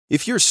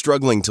If you're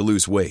struggling to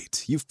lose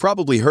weight, you've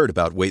probably heard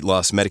about weight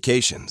loss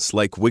medications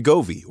like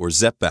Wegovy or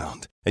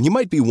Zepbound, and you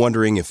might be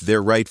wondering if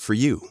they're right for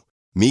you.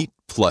 Meet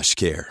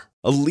PlushCare,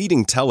 a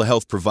leading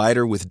telehealth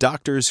provider with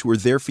doctors who are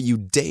there for you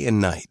day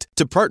and night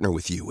to partner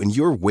with you in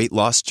your weight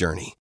loss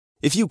journey.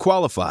 If you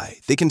qualify,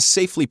 they can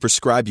safely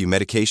prescribe you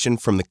medication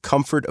from the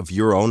comfort of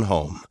your own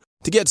home.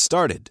 To get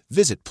started,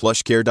 visit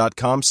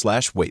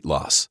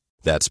plushcare.com/weightloss.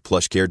 That's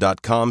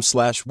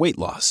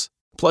plushcare.com/weightloss.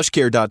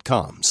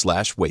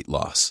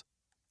 plushcare.com/weightloss.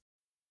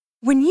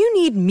 When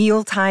you need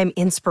mealtime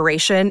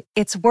inspiration,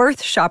 it's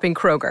worth shopping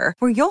Kroger,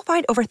 where you'll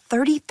find over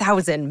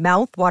 30,000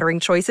 mouth-watering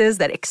choices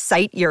that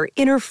excite your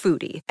inner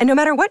foodie. And no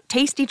matter what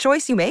tasty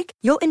choice you make,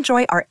 you'll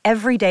enjoy our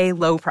everyday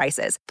low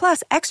prices,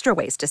 plus extra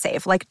ways to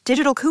save, like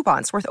digital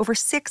coupons worth over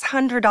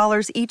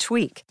 $600 each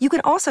week. You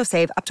can also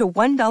save up to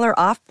 $1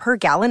 off per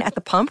gallon at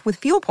the pump with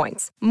fuel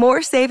points.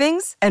 More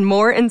savings and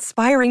more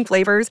inspiring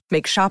flavors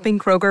make shopping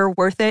Kroger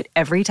worth it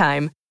every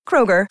time.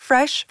 Kroger,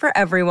 fresh for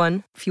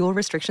everyone. Fuel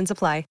restrictions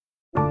apply.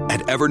 At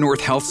Evernorth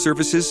Health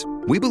Services,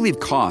 we believe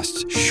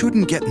costs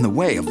shouldn't get in the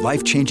way of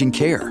life-changing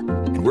care,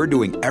 and we're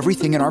doing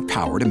everything in our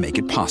power to make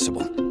it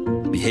possible.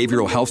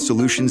 Behavioral health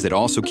solutions that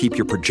also keep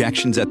your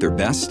projections at their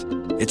best?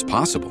 It's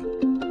possible.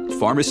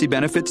 Pharmacy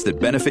benefits that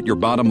benefit your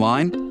bottom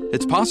line?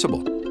 It's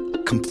possible.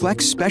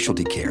 Complex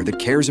specialty care that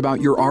cares about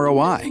your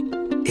ROI?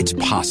 It's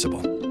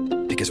possible.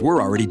 Because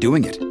we're already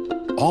doing it.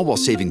 All while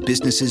saving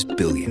businesses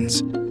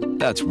billions.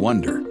 That's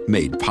Wonder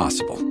made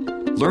possible.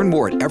 Learn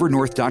more at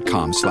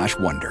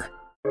evernorth.com/wonder.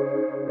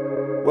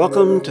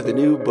 Welcome to the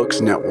New Books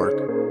Network.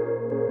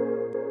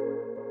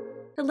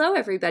 Hello,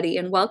 everybody,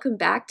 and welcome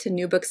back to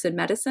New Books in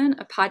Medicine,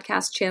 a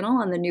podcast channel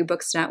on the New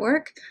Books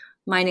Network.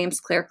 My name's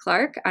Claire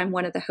Clark. I'm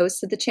one of the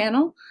hosts of the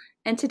channel,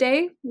 and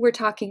today we're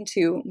talking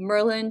to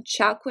Merlin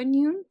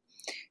Chowkwanyun,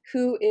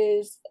 who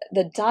is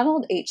the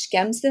Donald H.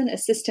 Gemsden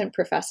Assistant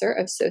Professor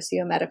of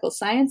Socio-Medical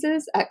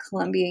Sciences at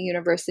Columbia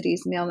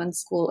University's Mailman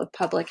School of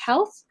Public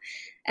Health,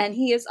 and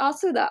he is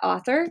also the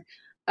author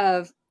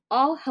of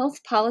All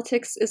Health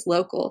Politics is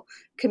Local,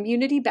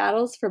 Community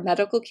Battles for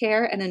Medical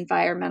Care and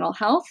Environmental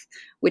Health,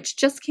 which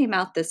just came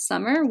out this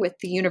summer with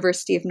the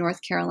University of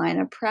North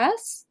Carolina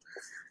Press.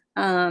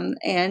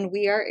 And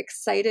we are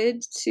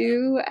excited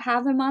to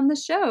have him on the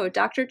show.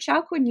 Dr.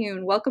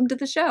 Chowkwanyun, welcome to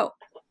the show.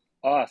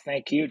 Oh,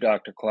 thank you,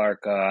 Dr.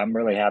 Clark. I'm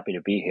really happy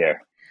to be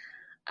here.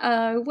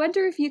 I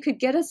wonder if you could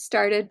get us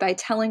started by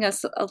telling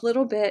us a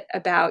little bit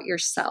about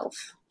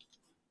yourself.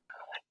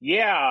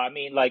 Yeah, I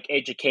mean, like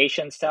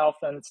education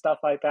self and stuff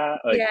like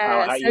that. Like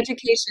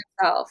education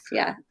self.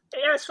 Yeah.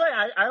 Yeah, it's funny.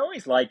 I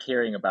always like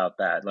hearing about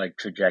that, like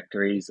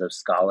trajectories of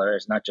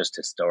scholars, not just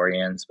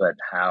historians, but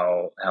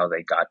how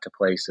they got to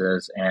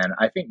places. And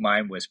I think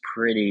mine was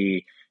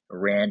pretty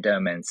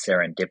random and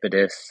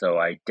serendipitous. So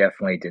I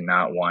definitely did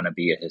not want to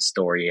be a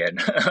historian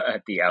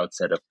at the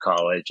outset of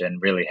college, and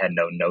really had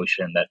no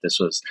notion that this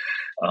was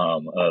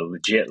a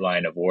legit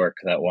line of work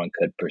that one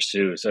could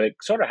pursue. So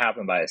it sort of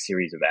happened by a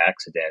series of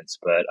accidents.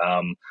 But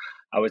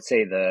I would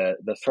say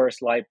the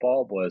first light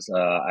bulb was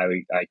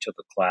I took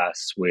a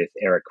class with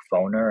Eric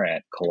Foner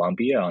at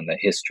Columbia on the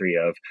history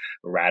of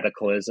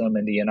radicalism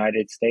in the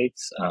United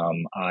States.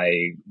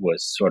 I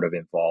was sort of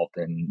involved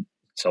in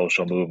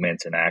social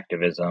movements and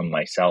activism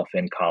myself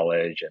in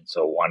college, and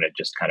so wanted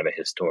just kind of a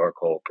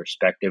historical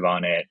perspective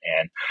on it.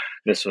 And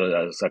this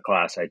was a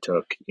class I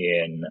took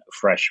in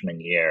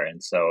freshman year,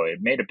 and so it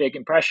made a big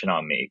impression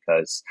on me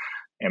because,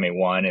 I mean,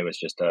 one, it was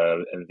just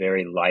a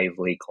very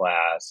lively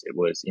class. It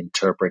was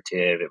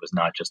interpretive. It was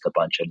not just a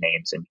bunch of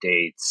names and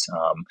dates.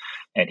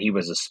 And he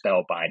was a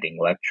spellbinding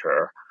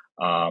lecturer.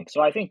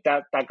 So I think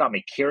that got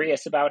me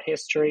curious about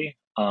history.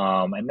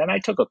 And then I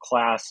took a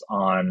class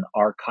on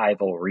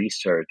archival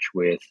research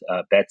with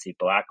Betsy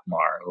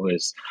Blackmar, who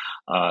is,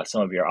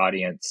 some of your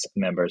audience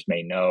members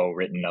may know,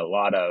 written a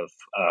lot of,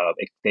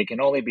 they can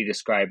only be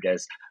described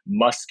as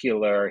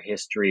muscular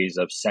histories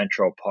of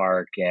Central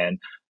Park and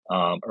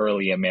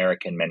early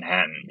American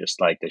Manhattan,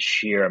 just like the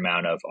sheer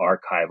amount of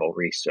archival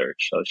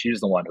research. So she's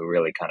the one who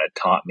really kind of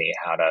taught me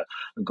how to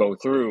go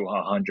through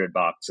 100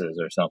 boxes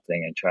or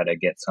something and try to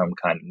get some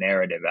kind of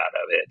narrative out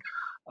of it.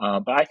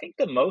 But I think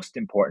the most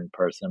important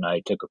person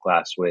I took a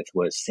class with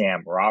was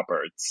Sam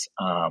Roberts,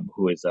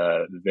 who is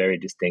a very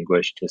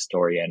distinguished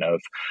historian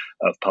of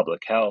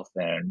public health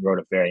and wrote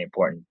a very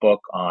important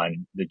book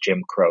on the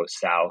Jim Crow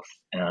South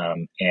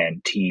and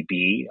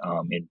TB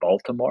in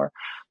Baltimore.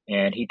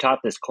 And he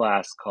taught this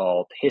class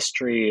called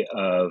History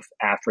of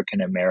African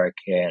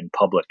American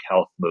Public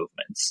Health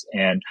Movements.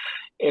 And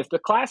if the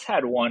class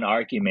had one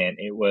argument,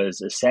 it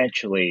was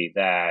essentially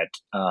that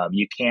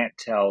you can't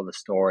tell the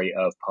story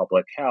of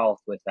public health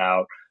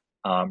without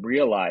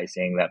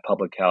realizing that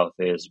public health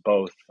is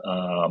both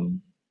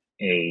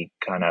a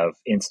kind of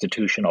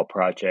institutional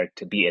project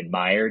to be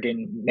admired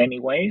in many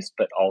ways,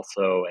 but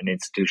also an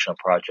institutional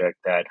project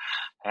that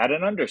had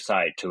an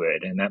underside to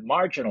it and that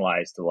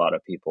marginalized a lot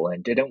of people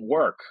and didn't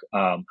work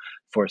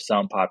for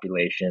some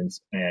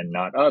populations and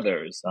not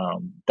others.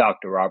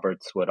 Dr.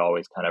 Roberts would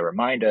always kind of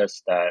remind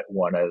us that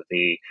one of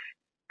the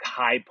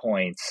high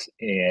points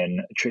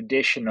in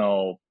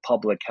traditional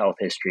public health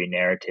history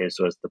narratives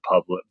was the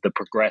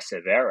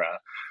progressive era.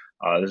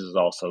 This is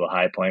also the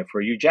high point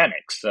for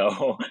eugenics.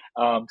 So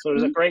it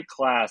was a great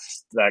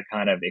class that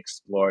kind of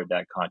explored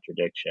that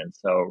contradiction.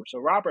 So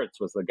Roberts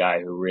was the guy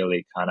who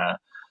really kind of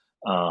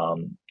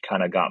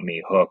got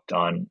me hooked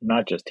on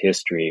not just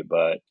history,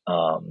 but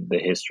the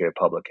history of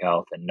public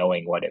health and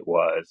knowing what it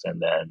was, and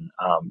then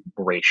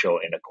racial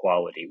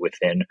inequality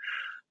within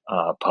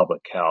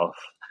public health.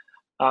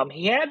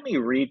 He had me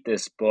read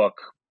this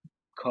book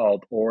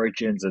called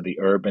Origins of the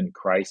Urban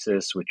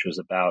Crisis, which was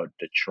about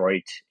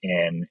Detroit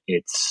and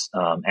its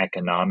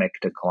economic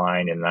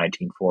decline in the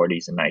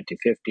 1940s and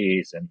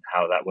 1950s, and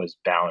how that was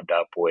bound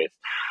up with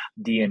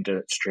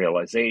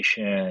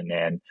deindustrialization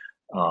and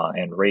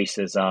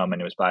racism. And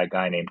it was by a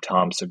guy named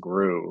Tom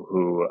Segru,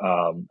 who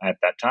at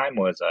that time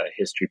was a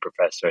history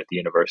professor at the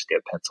University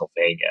of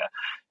Pennsylvania.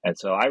 And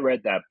so I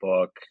read that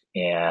book,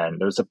 and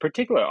there was a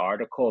particular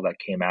article that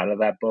came out of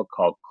that book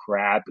called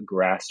Crab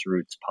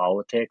Grassroots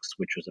Politics,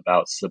 which was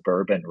about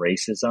suburban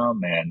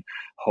racism and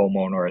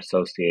homeowner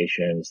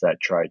associations that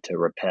tried to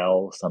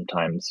repel,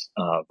 sometimes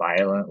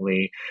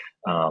violently,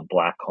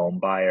 Black home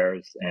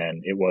buyers.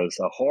 And it was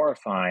a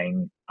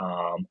horrifying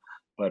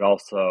but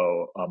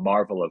also a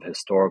marvel of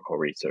historical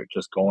research,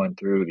 just going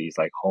through these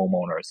like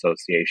homeowner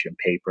association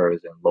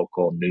papers and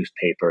local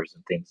newspapers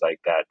and things like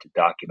that to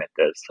document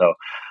this. So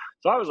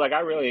I was like, I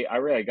really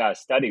got to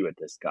study with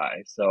this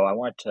guy. So I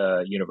went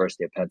to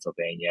University of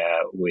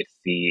Pennsylvania with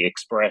the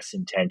express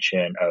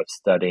intention of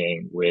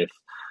studying with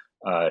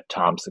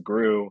Tom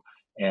Segru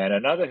and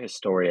another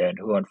historian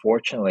who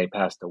unfortunately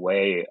passed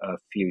away a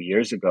few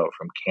years ago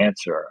from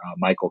cancer,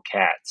 Michael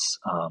Katz.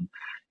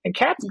 And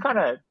Katz kind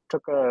of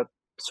took a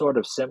sort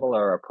of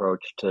similar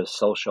approach to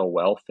social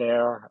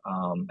welfare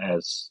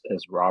as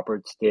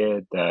Roberts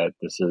did, that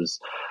this is,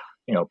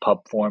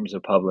 forms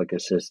of public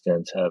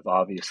assistance have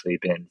obviously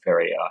been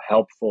very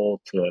helpful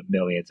to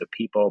millions of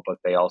people, but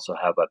they also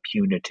have a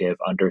punitive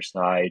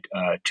underside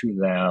to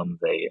them.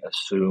 They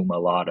assume a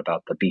lot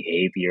about the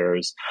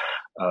behaviors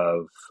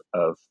of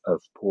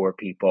poor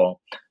people.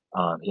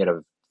 He had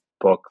a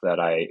book that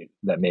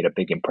made a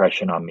big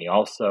impression on me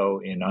also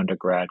in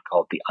undergrad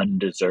called The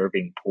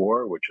Undeserving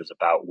Poor, which was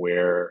about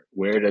where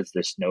does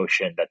this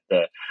notion that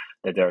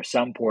there are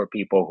some poor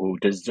people who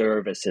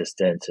deserve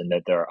assistance and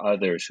that there are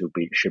others who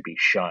should be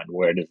shunned,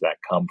 where does that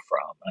come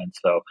from? And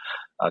so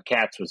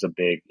Katz was a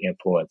big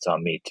influence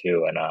on me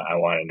too, and I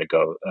wanted to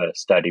go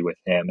study with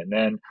him. And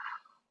then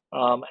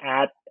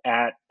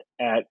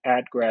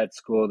at grad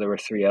school, there were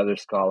three other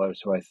scholars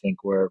who I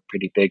think were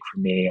pretty big for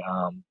me.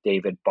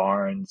 David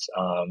Barnes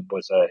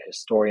was a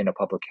historian of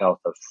public health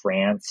of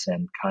France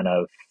and kind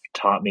of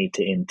taught me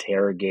to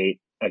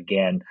interrogate,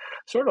 again,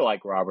 sort of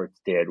like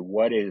Roberts did,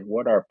 what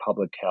are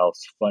public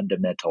health's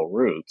fundamental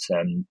roots?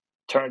 And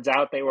turns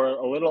out they were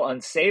a little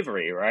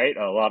unsavory, right?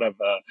 A lot of,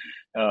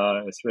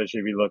 especially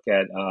if you look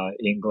at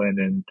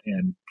England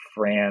and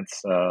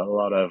France, a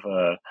lot of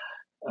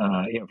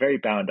very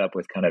bound up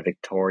with kind of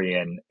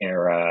Victorian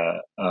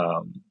era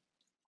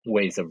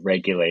ways of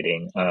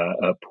regulating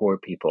poor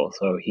people.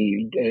 So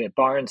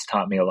Barnes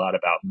taught me a lot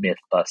about myth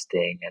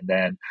busting, and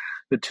then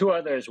the two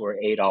others were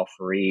Adolph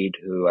Reed,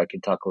 who I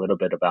can talk a little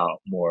bit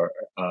about more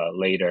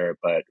later,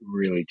 but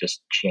really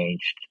just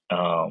changed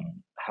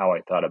how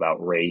I thought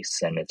about race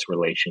and its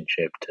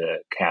relationship to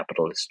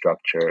capitalist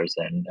structures.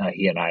 And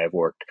he and I have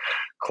worked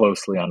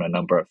closely on a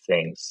number of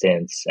things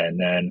since. And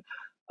then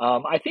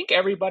I think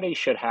everybody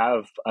should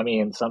have,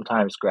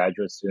 sometimes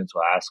graduate students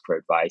will ask for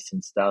advice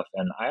and stuff.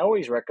 And I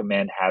always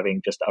recommend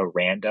having just a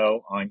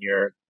rando on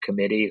your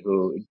committee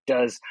who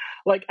does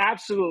like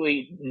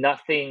absolutely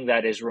nothing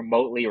that is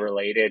remotely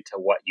related to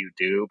what you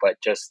do,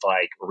 but just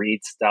like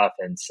reads stuff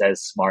and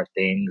says smart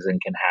things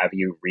and can have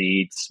you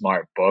read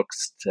smart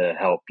books to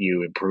help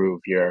you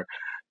improve your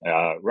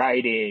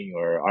writing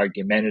or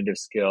argumentative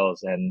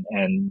skills. And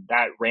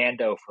that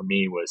rando for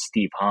me was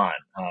Steve Hahn,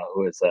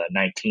 who is a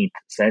 19th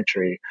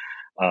century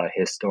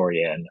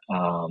historian,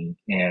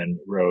 and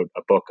wrote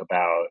a book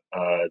about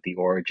the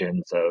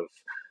origins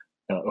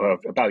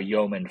about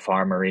yeoman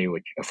farmers,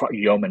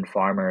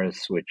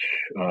 which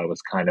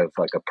was kind of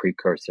like a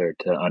precursor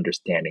to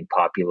understanding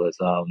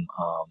populism.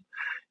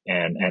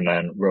 And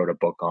then wrote a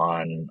book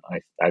on,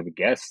 I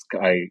guess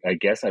I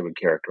would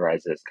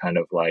characterize it as kind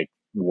of like,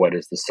 what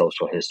is the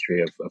social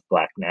history of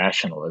Black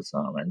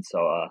nationalism? And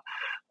so,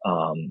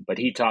 but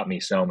he taught me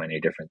so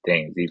many different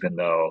things, even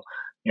though,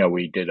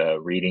 we did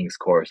a readings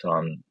course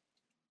on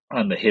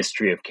the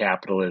history of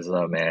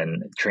capitalism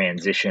and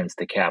transitions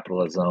to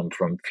capitalism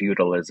from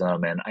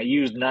feudalism. And I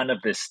used none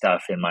of this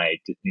stuff in my,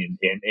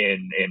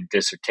 in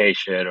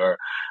dissertation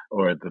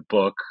or the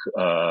book,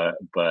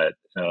 but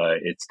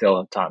it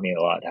still taught me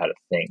a lot how to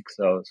think.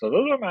 So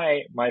those are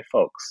my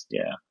folks.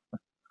 Yeah.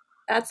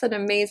 That's an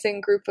amazing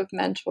group of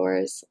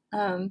mentors.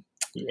 Yeah,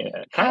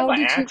 kind of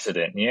by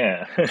accident.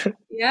 Yeah.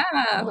 Yeah.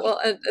 Well,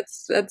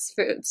 it's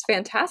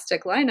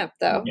fantastic lineup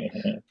though.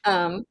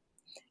 Yeah.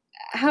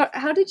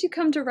 How did you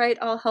come to write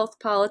All Health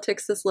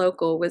Politics is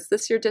Local? Was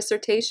this your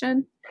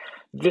dissertation?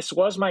 This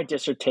was my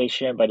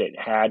dissertation, but it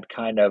had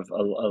kind of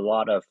a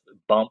lot of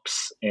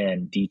bumps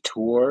and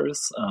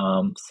detours.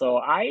 So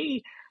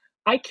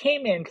I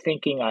came in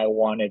thinking I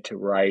wanted to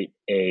write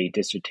a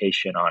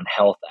dissertation on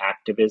health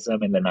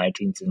activism in the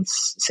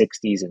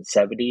 1960s and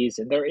 70s.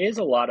 And there is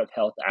a lot of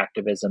health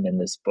activism in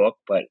this book,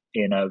 but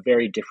in a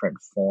very different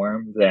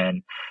form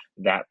than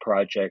that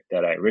project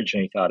that I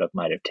originally thought of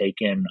might have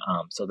taken.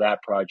 So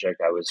that project,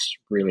 I was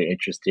really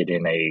interested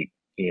in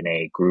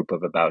a group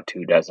of about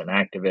 24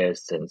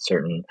 activists and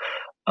certain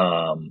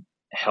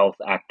health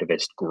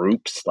activist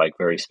groups, like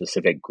very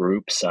specific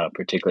groups,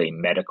 particularly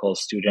medical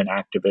student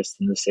activists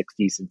in the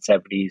 60s and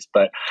 70s.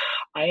 But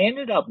I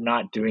ended up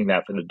not doing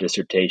that for the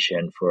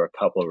dissertation for a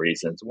couple of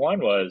reasons. One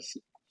was,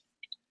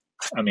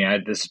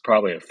 this is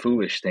probably a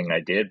foolish thing I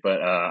did,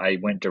 but I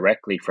went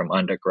directly from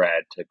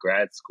undergrad to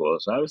grad school.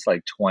 So I was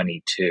like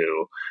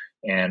 22,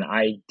 and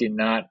I did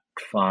not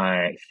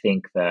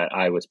think that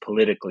I was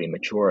politically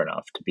mature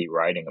enough to be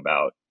writing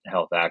about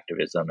health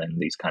activism and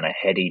these kind of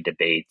heady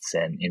debates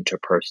and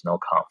interpersonal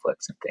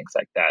conflicts and things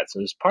like that. So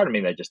there's part of me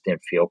that just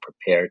didn't feel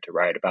prepared to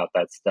write about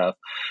that stuff.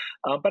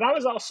 But I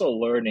was also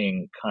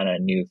learning kind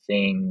of new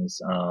things,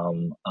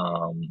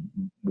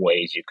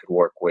 ways you could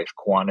work with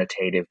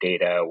quantitative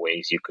data,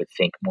 ways you could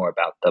think more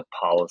about the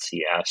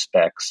policy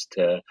aspects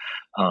to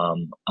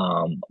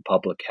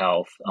public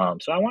health.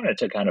 So I wanted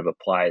to kind of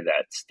apply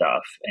that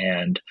stuff.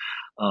 And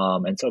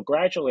so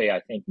gradually,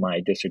 I think my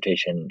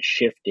dissertation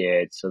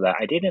shifted so that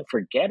I didn't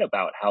forget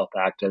about health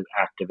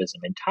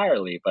activism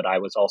entirely, but I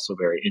was also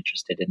very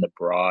interested in the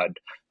broad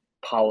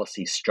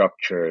policy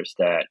structures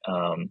that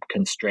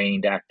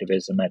constrained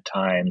activism at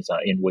times,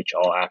 in which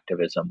all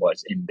activism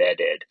was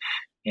embedded.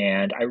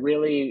 And I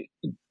really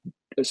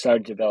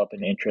started to develop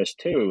an interest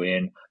too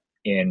in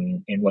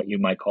what you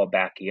might call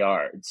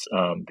backyards,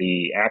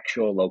 the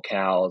actual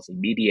locales,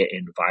 immediate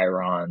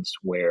environs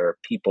where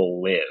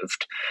people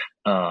lived,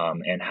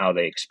 and how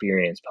they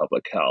experienced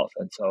public health.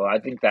 And so I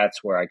think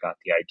that's where I got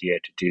the idea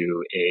to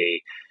do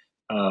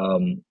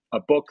a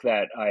book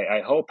that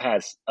I hope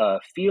has a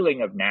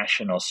feeling of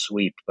national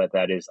sweep, but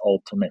that is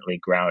ultimately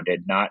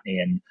grounded not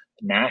in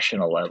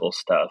national level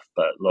stuff,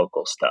 but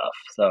local stuff.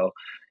 So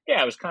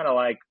yeah, it was kind of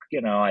like,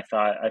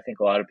 I think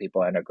a lot of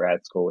people enter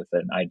grad school with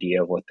an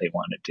idea of what they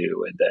want to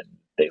do, and then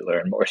they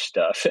learn more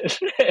stuff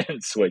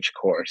and switch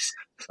course.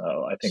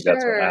 So I think that's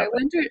what Sure.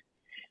 happened.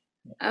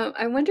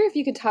 I wonder if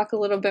you could talk a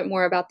little bit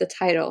more about the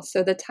title.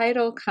 So the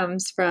title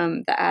comes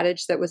from the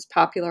adage that was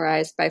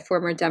popularized by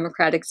former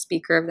Democratic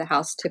Speaker of the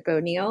House, Tip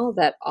O'Neill,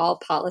 that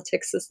all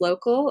politics is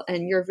local,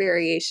 and your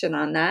variation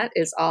on that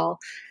is all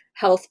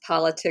health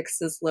politics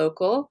is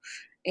local.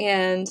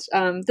 And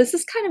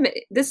this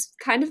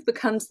kind of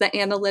becomes the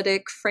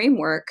analytic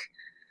framework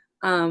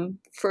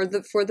for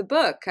the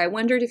book. I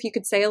wondered if you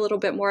could say a little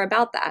bit more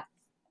about that.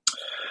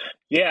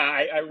 Yeah,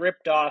 I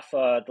ripped off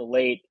the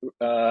late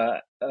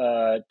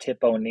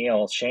Tip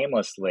O'Neill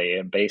shamelessly,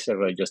 and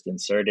basically just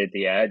inserted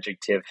the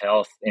adjective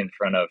health in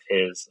front of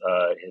his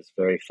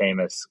very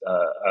famous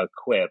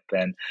quip.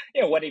 And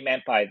what he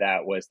meant by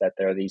that was that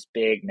there are these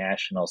big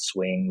national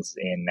swings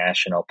in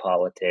national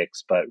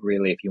politics, but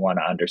really, if you want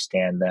to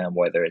understand them,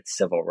 whether it's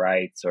civil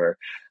rights or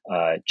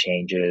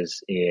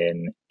changes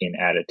in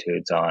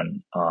attitudes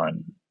on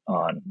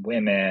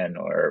women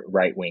or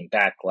right-wing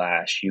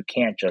backlash, you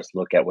can't just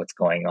look at what's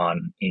going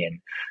on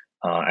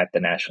at the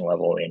national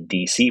level in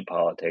DC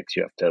politics.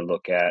 You have to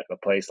look at a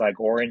place like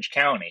Orange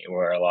County,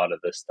 where a lot of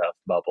this stuff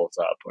bubbles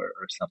up, or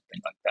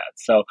something like that.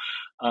 So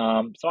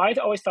I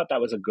always thought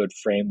that was a good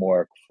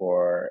framework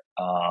for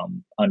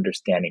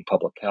understanding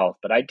public health,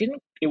 but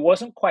it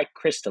wasn't quite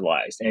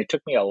crystallized, and it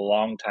took me a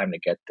long time to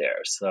get there.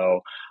 So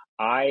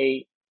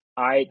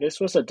this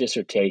was a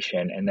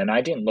dissertation, and then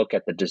I didn't look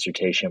at the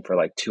dissertation for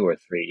like 2 or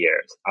 3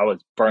 years. I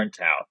was burnt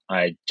out.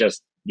 I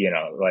just,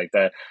 like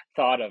the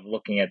thought of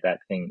looking at that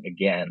thing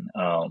again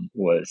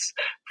was,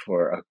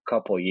 for a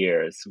couple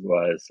years,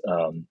 was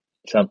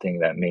something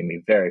that made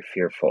me very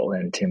fearful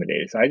and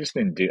intimidated. So I just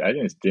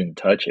didn't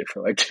touch it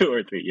for like 2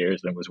 or 3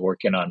 years, and was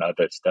working on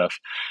other stuff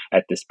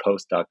at this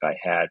postdoc I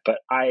had. But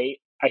I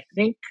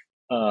think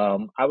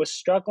I was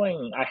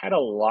struggling. I had a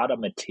lot of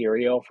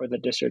material for the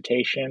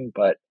dissertation,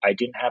 but I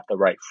didn't have the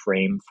right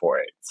frame for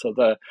it. So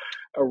the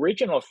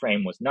original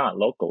frame was not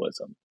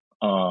localism.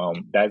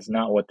 That's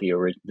not what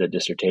the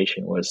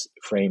dissertation was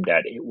framed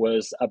at. It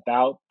was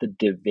about the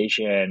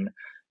division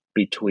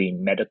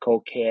between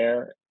medical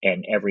care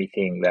and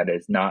everything that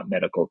is not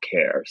medical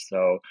care.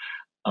 So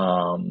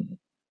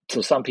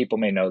some people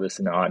may know this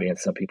in the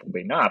audience, some people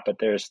may not, but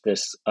there's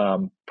this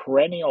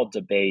perennial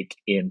debate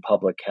in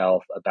public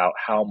health about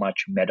how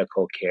much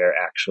medical care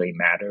actually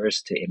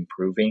matters to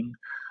improving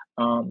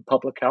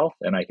public health.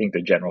 And I think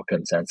the general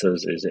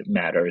consensus is it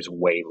matters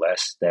way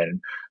less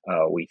than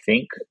we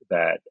think,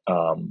 that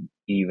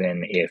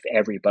even if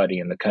everybody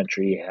in the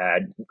country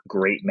had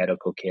great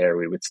medical care,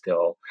 we would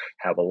still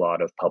have a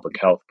lot of public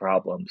health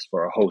problems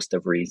for a host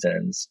of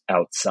reasons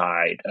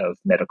outside of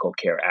medical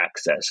care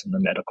access in the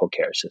medical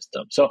care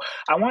system. So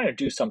I want to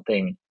do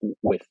something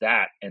with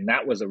that. And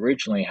that was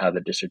originally how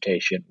the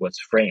dissertation was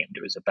framed.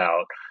 It was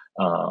about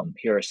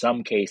here are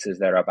some cases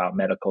that are about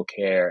medical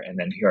care, and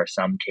then here are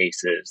some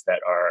cases that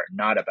are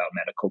not about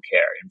medical care,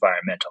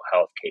 environmental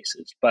health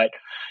cases. But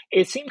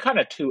it seemed kind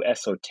of too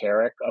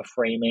esoteric a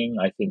framing.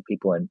 I think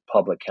people in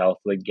public health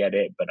would get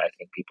it, but I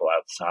think people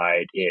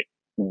outside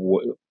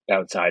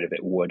of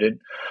it wouldn't.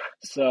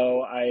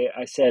 So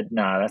I said,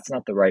 nah, that's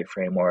not the right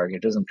framework.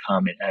 It doesn't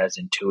come as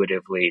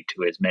intuitively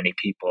to as many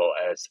people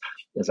as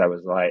I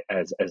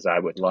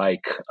would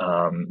like.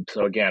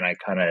 So again, I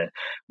kind of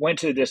went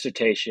to the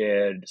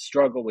dissertation,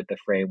 struggled with the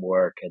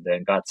framework, and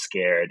then got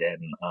scared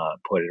and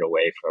put it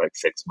away for like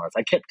 6 months.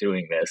 I kept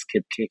doing this,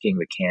 kept kicking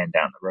the can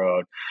down the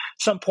road.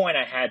 At some point,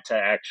 I had to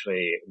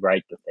actually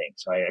write the thing,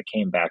 so I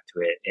came back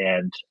to it,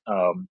 and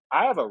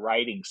I have a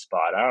writing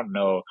spot. I don't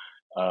know.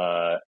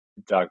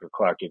 Dr.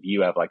 Clark, if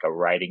you have like a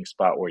writing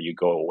spot where you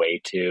go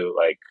away to,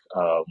 like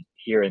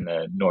here in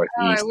the Northeast.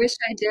 Oh, I wish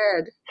I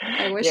did.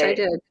 I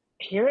did.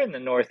 Here in the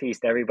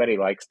Northeast, everybody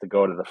likes to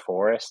go to the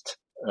forest.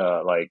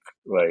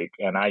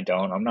 And I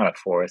don't. I'm not a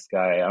forest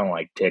guy. I don't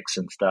like ticks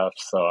and stuff.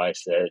 So I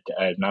said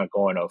I'm not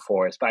going to a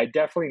forest, but I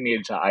definitely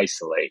needed to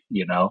isolate,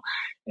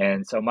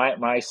 And so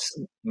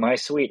my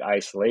sweet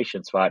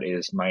isolation spot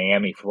is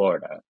Miami,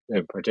 Florida,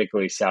 and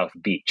particularly South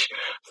Beach.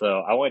 So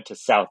I went to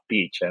South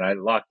Beach and I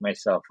locked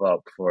myself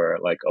up for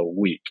like a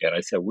week. And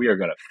I said, we are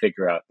going to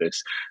figure out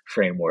this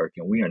framework,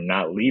 and we are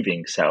not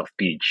leaving South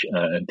Beach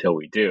until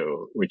we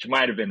do, which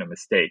might have been a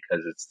mistake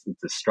because it's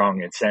a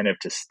strong incentive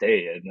to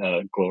stay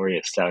in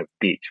glorious South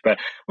Beach. But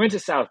went to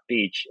South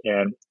Beach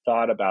and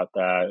thought about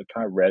that,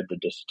 kind of read the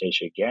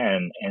dissertation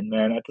again. And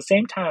then at the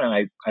same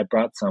time, I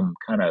brought some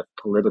kind of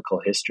political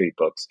history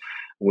books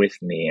with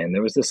me. And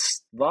there was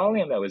this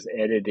volume that was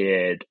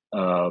edited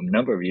a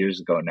number of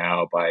years ago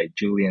now by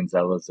Julian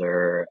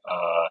Zelizer,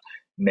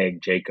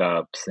 Meg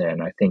Jacobs,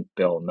 and I think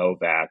Bill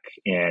Novak.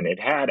 And it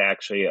had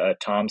actually a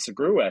Tom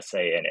Segru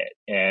essay in it.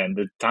 And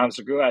the Tom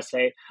Segru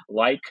essay,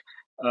 like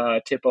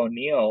Tip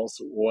O'Neill's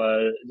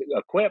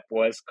quip,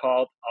 was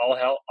called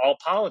All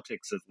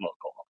Politics is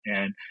Local.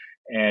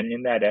 And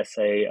in that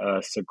essay,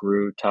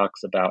 Segru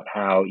talks about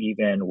how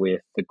even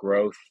with the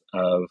growth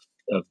of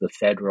the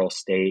federal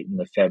state and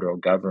the federal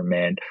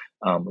government,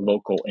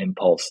 local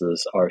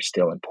impulses are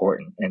still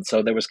important. And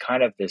so there was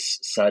kind of this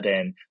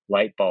sudden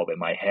light bulb in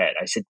my head.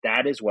 I said,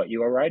 that is what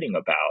you are writing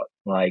about.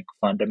 Like,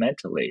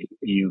 fundamentally,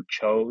 you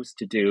chose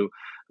to do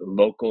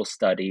local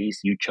studies.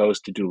 You chose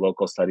to do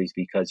local studies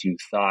because you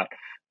thought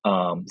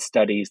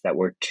studies that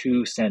were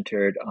too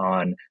centered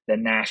on the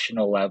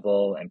national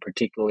level, and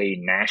particularly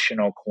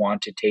national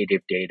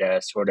quantitative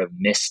data, sort of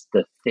missed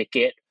the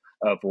thicket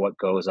of what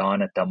goes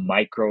on at the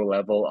micro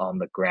level on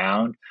the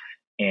ground.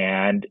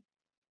 And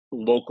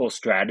local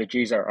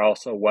strategies are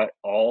also what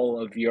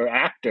all of your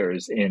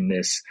actors in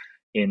this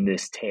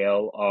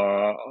tale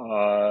are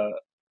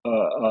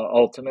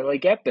ultimately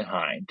get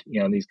behind.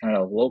 These kind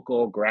of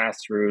local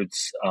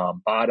grassroots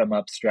bottom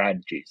up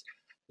strategies.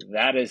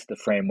 That is the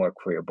framework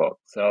for your book.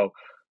 So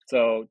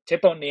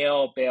Tip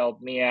O'Neill bailed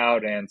me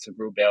out, and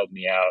Segru bailed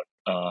me out,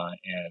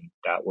 and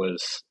that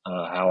was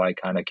how I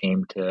kind of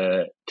came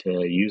to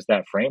use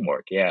that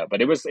framework. Yeah,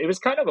 but it was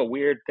kind of a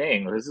weird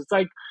thing, because it's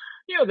like,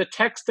 the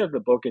text of the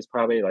book is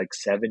probably like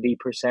 70%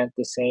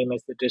 the same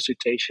as the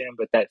dissertation,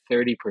 but that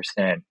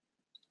 30%,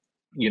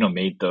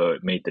 made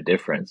the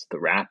difference, the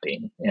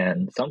wrapping.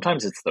 And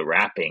sometimes it's the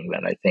wrapping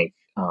that I think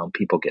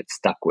people get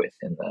stuck with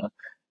in the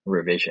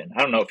revision.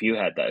 I don't know if you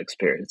had that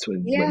experience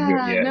when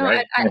you're no,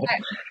 right?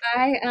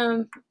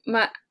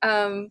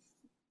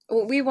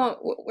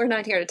 We're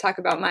not here to talk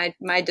about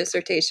my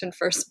dissertation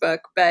first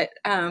book, but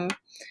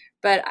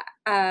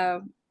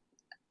I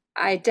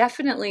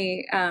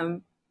definitely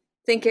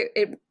think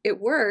it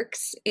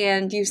works.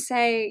 And you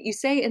say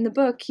in the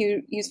book,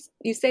 you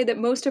say that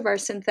most of our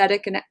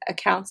synthetic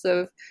accounts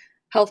of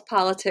health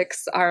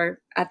politics are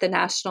at the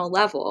national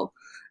level.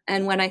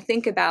 And when I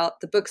think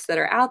about the books that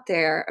are out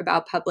there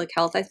about public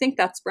health, I think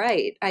that's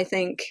right. I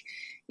think,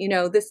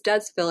 this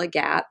does fill a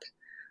gap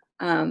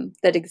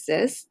that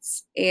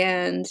exists.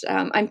 And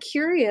I'm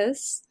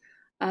curious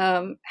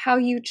how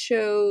you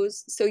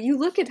chose. So you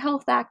look at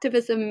health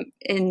activism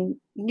in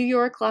New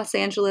York, Los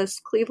Angeles,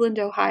 Cleveland,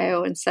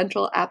 Ohio, and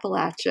Central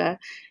Appalachia.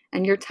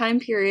 And your time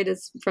period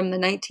is from the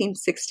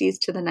 1960s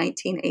to the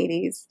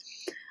 1980s.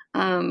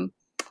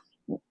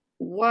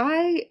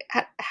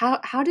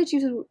 How did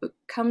you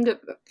come to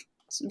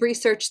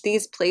research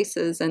these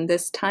places and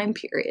this time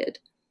period?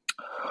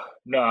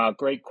 No,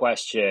 great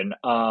question.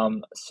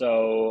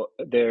 So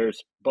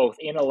there's both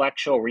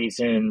intellectual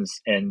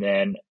reasons and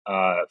then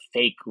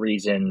fake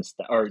reasons,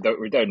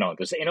 no,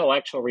 there's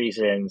intellectual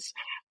reasons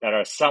that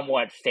are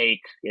somewhat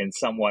fake and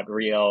somewhat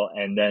real,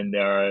 and then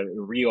there are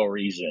real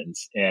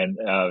reasons. And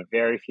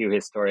very few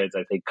historians,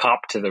 I think,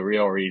 cop to the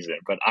real reason,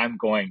 but I'm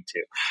going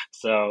to.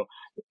 So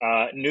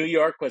New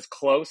York was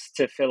close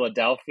to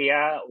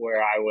Philadelphia,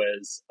 where I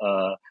was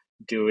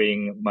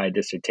doing my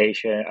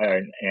dissertation,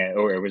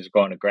 or it was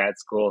going to grad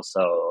school,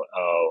 so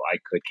I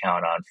could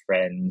count on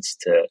friends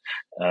to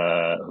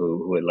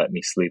who would let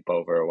me sleep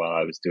over while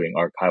I was doing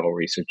archival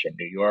research in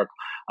New York.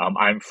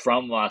 I'm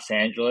from Los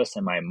Angeles,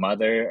 and my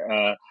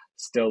mother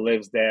still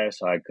lives there,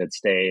 so I could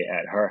stay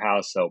at her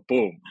house. So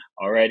boom,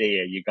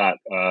 already you got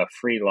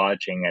free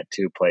lodging at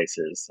two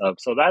places.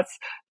 So that's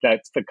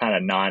the kind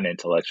of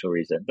non-intellectual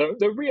reason.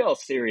 The real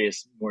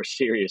more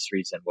serious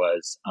reason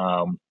was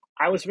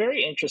I was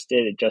very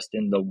interested just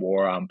in the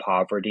war on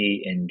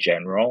poverty in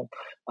general,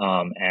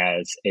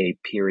 as a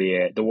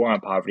period. The war on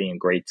poverty in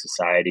Great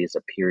Society is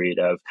a period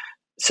of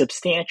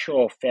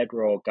substantial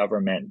federal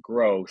government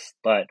growth,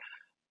 but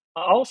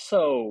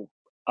also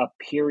a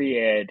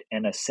period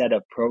and a set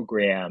of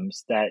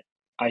programs that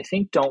I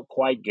think don't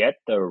quite get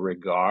the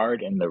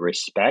regard and the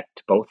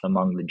respect, both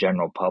among the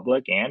general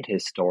public and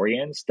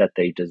historians, that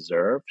they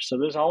deserve. So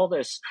there's all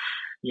this,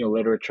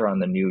 literature on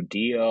the New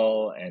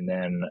Deal, and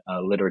then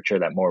literature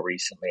that more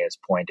recently has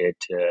pointed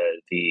to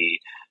the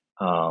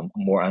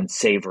more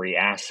unsavory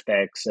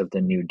aspects of the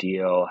New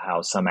Deal,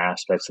 how some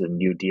aspects of the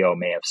New Deal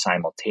may have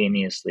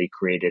simultaneously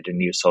created a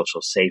new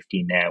social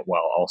safety net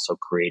while also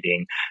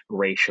creating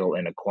racial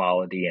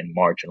inequality and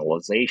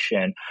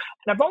marginalization. And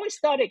I've always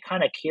thought it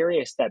kind of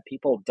curious that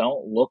people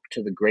don't look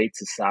to the Great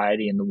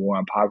Society and the war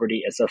on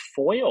poverty as a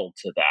foil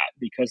to that,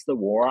 because the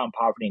war on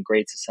poverty and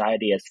Great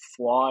Society, as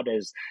flawed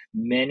as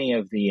many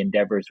of the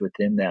endeavors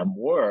within them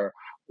were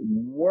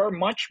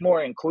much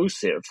more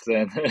inclusive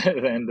than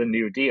than the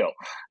New Deal.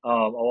 A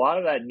lot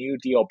of that New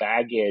Deal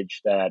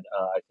baggage that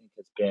I think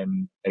has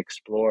been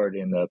explored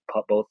in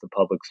both the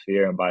public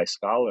sphere and by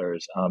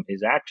scholars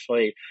is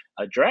actually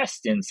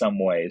addressed in some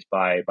ways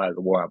by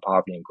the war on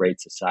poverty and Great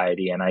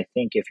Society. And I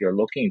think if you're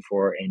looking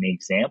for an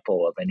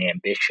example of an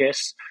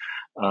ambitious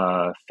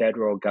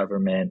federal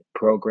government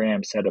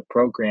set of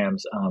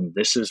programs,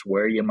 this is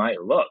where you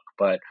might look.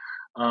 But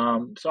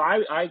so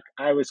I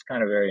was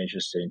kind of very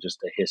interested in just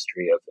the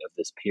history of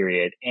this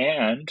period,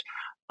 and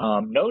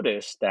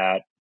noticed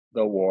that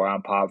the war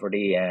on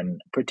poverty, and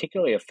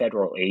particularly a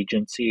federal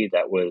agency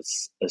that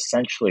was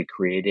essentially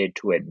created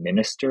to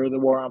administer the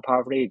war on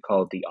poverty,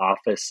 called the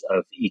Office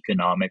of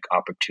Economic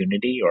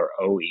Opportunity, or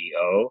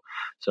OEO.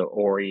 So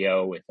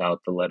Oreo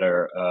without the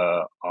letter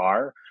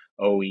R,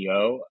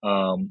 OEO.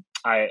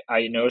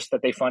 I noticed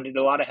that they funded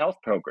a lot of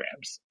health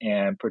programs,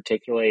 and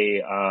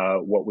particularly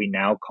what we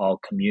now call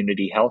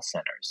community health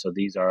centers. So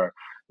these are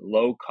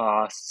low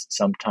cost,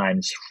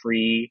 sometimes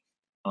free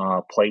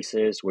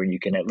places where you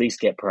can at least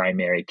get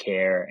primary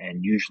care,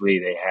 and usually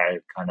they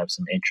had kind of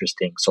some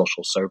interesting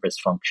social service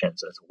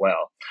functions as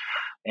well.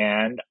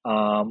 And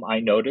I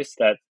noticed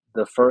that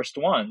the first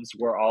ones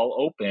were all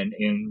open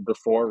in the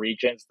four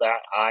regions that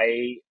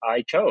I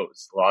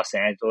chose. Los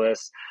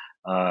Angeles,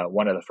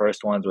 one of the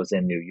first ones was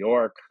in New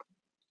York.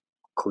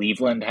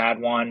 Cleveland had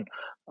one.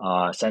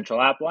 Central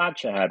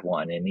Appalachia had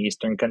one in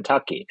Eastern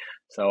Kentucky.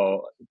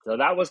 So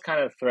that was kind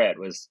of the thread,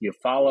 was you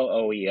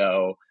follow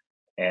OEO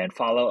and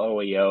follow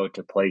OEO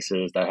to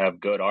places that have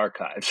good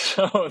archives.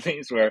 So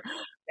these were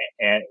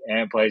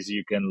and places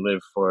you can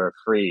live for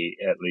free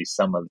at least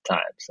some of the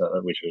time. So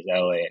which was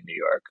LA and New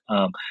York.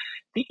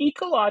 The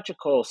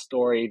ecological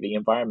story, the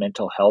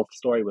environmental health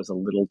story, was a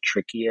little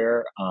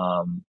trickier.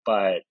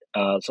 But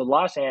so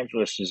Los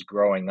Angeles, just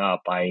growing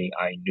up, I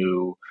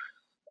knew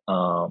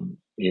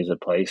is a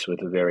place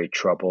with a very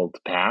troubled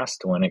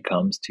past when it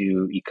comes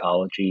to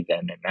ecology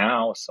then and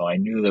now. So I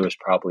knew there was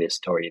probably a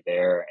story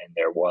there, and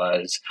there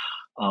was.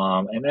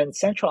 And then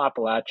Central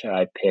Appalachia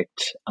I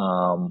picked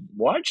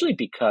largely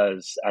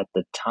because at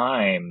the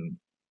time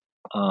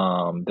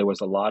there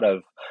was a lot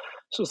of,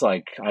 this was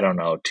like, I don't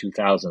know,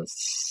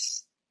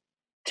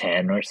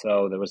 2010 or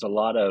so, there was a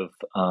lot of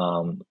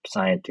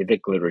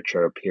scientific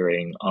literature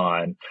appearing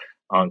on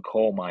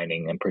coal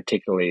mining, and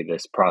particularly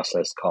this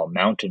process called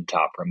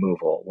mountaintop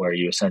removal, where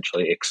you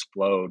essentially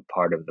explode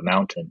part of the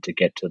mountain to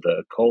get to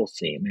the coal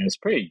seam. And it's a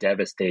pretty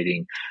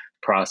devastating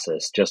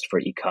process just for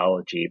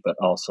ecology, but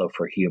also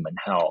for human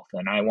health.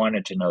 And I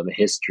wanted to know the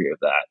history of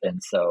that.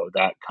 And so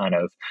that kind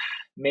of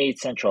made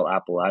Central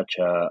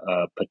Appalachia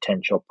a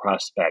potential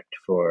prospect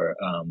for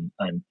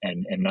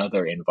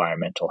another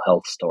environmental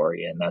health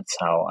story. And that's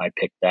how I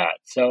picked that.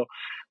 So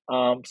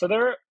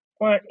there,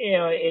 well,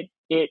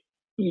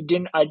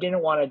 I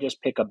didn't want to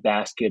just pick a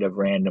basket of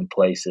random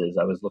places.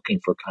 I was looking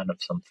for kind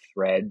of some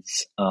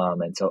threads.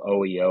 And so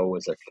OEO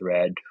was a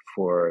thread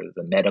for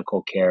the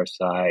medical care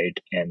side.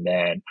 And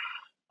then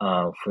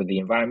for the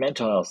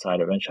environmental health side,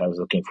 eventually I was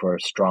looking for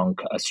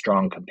a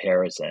strong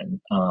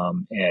comparison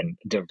and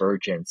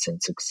divergence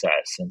in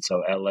success. And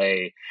so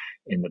LA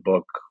in the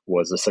book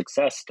was a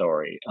success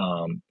story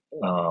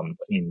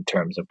in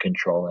terms of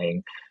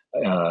controlling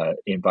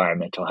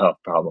environmental health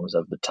problems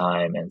of the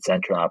time, and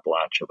Central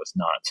Appalachia was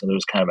not. So there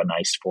was kind of a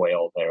nice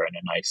foil there and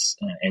a nice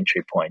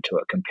entry point to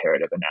a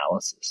comparative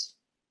analysis.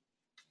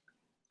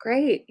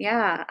 Great.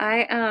 Yeah.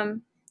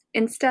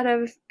 Instead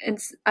of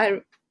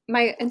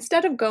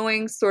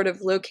going sort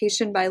of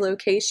location by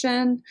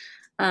location,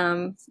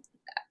 the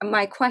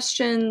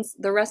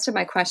rest of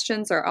my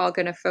questions are all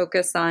going to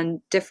focus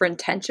on different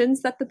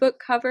tensions that the book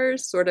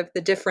covers, sort of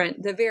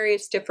the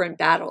various different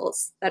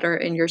battles that are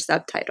in your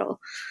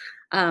subtitle.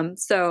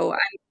 So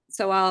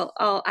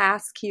I'll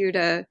ask you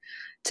to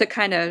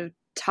kind of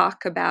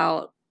talk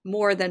about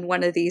more than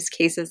one of these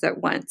cases at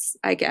once,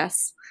 I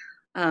guess,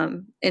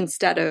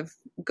 instead of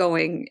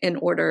going in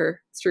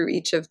order through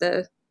each of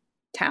the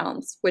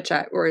towns,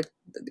 or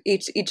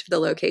each of the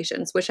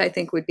locations, which I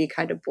think would be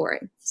kind of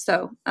boring.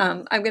 So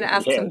I'm going to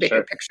ask some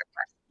bigger picture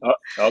questions.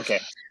 Oh, okay.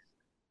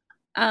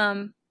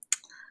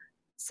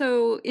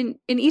 So in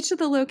each of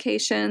the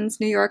locations,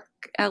 New York,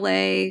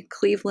 LA,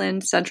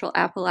 Cleveland, Central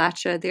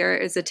Appalachia, there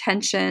is a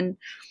tension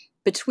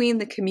between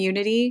the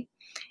community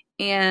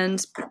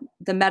and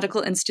the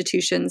medical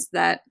institutions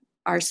that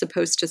are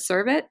supposed to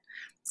serve it.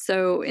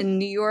 So in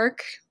New York,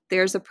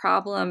 there's a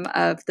problem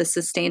of the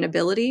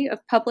sustainability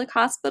of public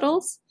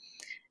hospitals.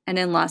 And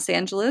in Los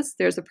Angeles,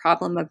 there's a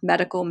problem of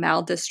medical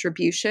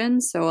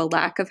maldistribution, so a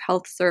lack of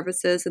health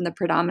services in the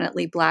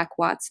predominantly Black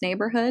Watts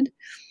neighborhood.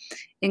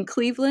 In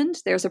Cleveland,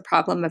 there's a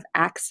problem of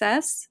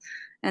access,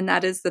 and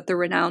that is that the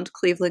renowned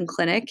Cleveland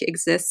Clinic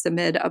exists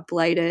amid a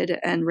blighted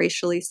and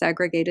racially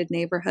segregated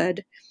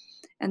neighborhood.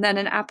 And then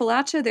in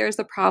Appalachia, there's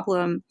a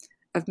problem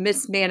of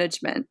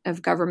mismanagement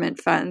of government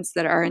funds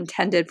that are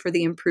intended for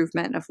the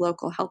improvement of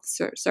local health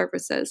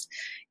services.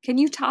 Can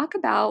you talk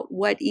about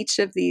what each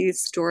of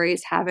these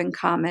stories have in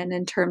common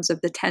in terms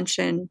of the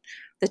tensions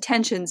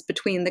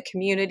between the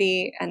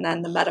community and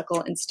then the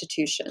medical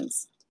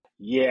institutions?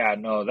 Yeah,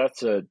 no,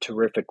 that's a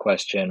terrific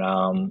question.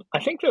 I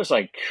think there's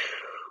like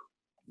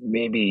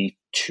maybe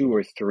two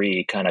or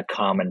three kind of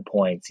common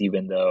points,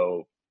 even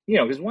though,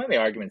 because one of the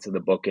arguments of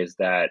the book is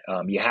that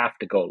you have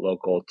to go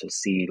local to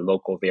see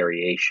local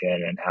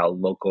variation and how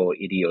local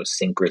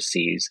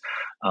idiosyncrasies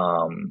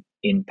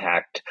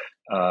impact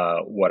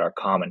what are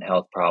common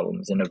health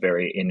problems in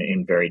very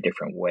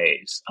different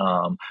ways.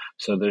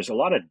 So there's a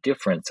lot of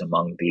difference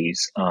among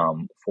these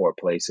four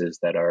places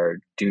that are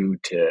due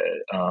to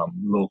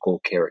local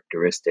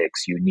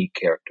characteristics, unique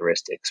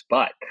characteristics,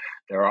 but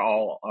there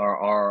are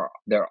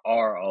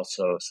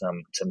also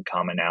some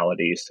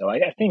commonalities. So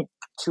I think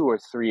two or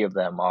three of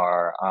them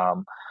are.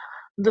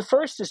 The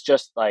first is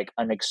just like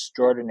an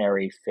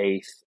extraordinary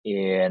faith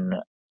in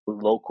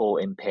local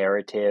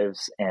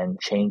imperatives and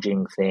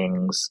changing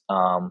things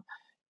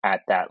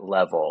at that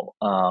level.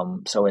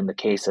 So in the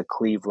case of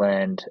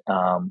Cleveland,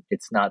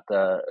 it's not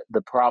the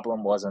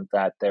problem wasn't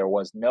that there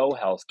was no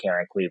healthcare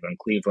in Cleveland.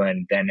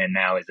 Cleveland then and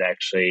now is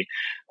actually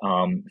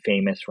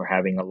famous for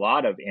having a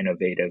lot of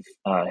innovative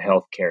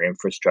healthcare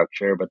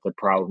infrastructure, but the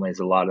problem is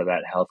a lot of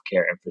that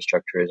healthcare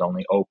infrastructure is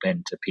only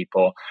open to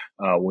people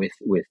with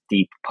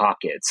deep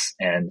pockets.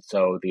 And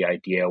so the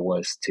idea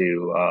was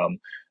to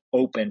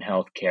open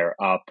healthcare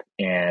up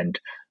and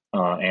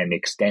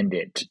extend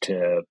it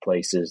to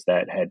places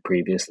that had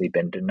previously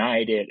been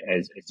denied it.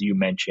 As you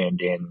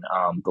mentioned in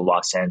the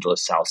Los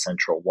Angeles South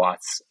Central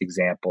Watts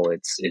example,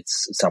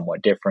 it's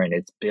somewhat different.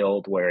 It's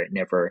billed where it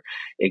never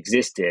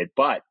existed,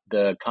 but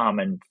the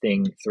common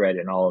thread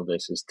in all of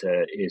this is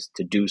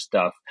to do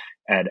stuff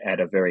at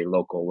a very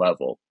local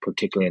level,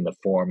 particularly in the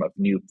form of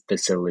new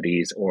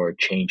facilities or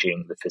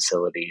changing the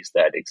facilities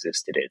that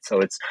existed. So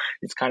it's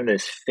kind of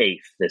this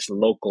faith, this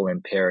local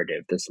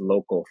imperative, this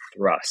local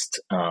thrust.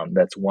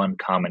 That's one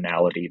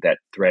commonality that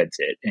threads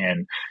it,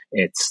 and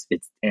it's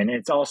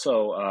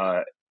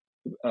also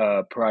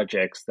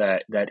projects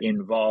that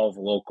involve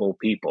local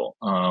people.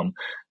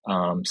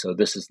 So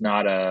these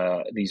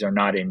are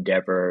not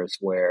endeavors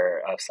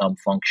where some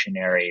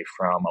functionary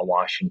from a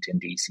Washington,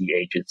 D.C.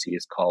 agency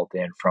is called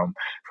in from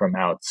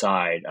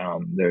outside.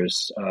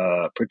 There's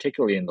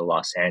particularly in the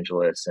Los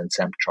Angeles and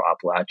Central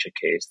Appalachia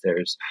case,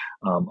 there's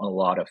a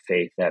lot of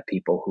faith that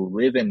people who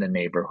live in the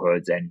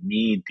neighborhoods and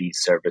need these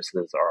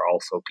services are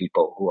also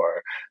people who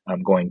are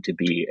going to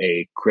be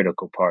a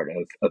critical part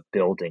of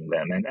building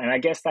them. And I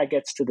guess that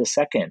gets to the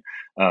second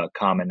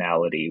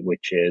commonality,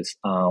 which is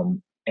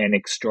an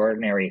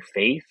extraordinary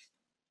faith,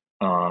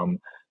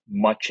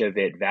 much of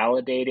it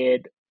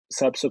validated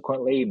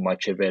subsequently,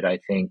 much of it, I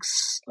think,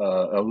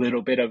 a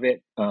little bit of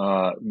it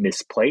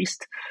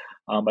misplaced,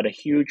 but a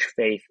huge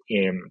faith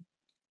in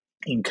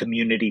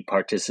community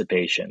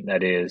participation.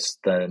 That is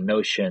the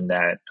notion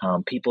that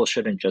people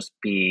shouldn't just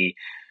be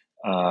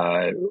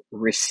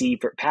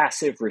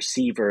passive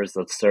receivers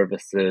of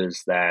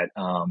services that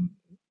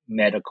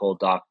medical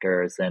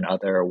doctors and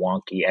other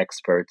wonky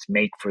experts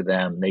make for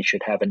them. They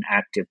should have an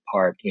active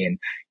part in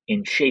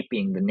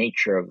shaping the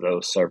nature of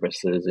those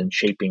services and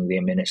shaping the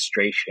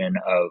administration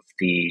of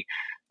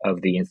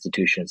the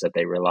institutions that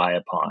they rely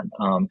upon.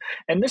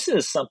 And this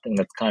is something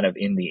that's kind of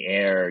in the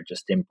air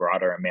just in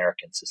broader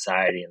American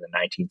society in the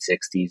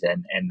 1960s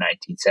and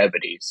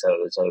 1970s. So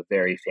there's a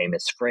very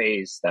famous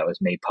phrase that was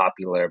made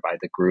popular by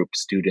the group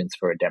Students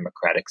for a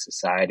Democratic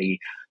Society: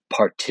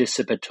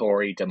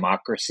 participatory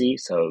democracy.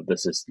 So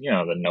this is,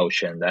 the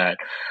notion that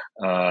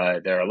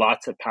there are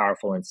lots of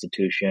powerful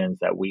institutions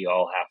that we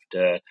all have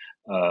to,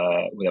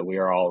 that we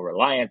are all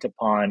reliant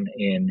upon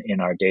in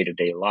our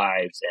day-to-day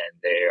lives,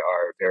 and they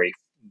are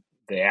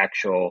the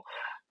actual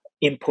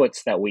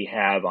inputs that we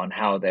have on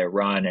how they're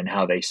run and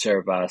how they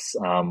serve us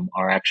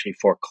are actually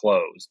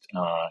foreclosed.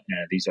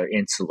 And these are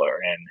insular.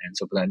 And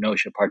so the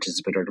notion of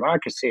participatory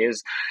democracy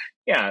is,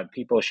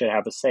 people should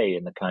have a say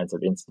in the kinds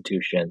of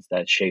institutions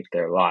that shape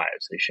their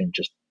lives. They shouldn't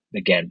just,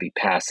 again, be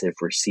passive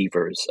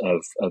receivers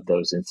of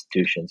those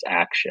institutions'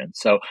 actions.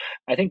 So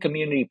I think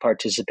community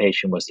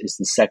participation is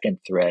the second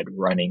thread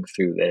running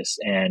through this.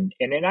 And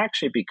it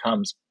actually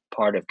becomes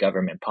part of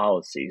government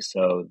policy.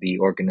 So the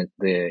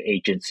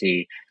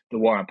agency, the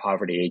War on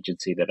Poverty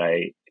agency that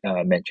I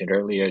mentioned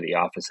earlier, the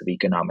Office of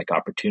Economic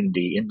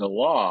Opportunity, in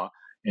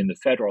the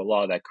federal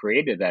law that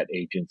created that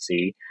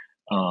agency,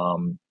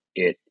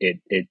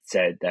 it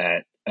said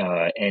that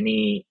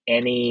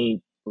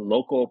any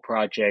local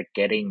project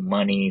getting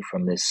money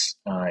from this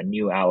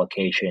new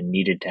allocation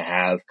needed to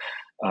have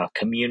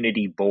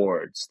community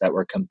boards that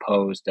were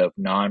composed of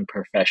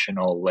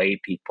non-professional lay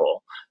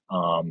people.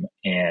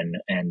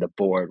 And the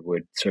board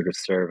would sort of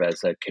serve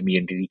as a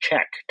community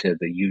check to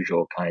the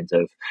usual kinds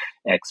of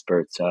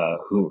experts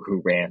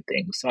who ran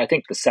things. So I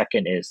think the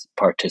second is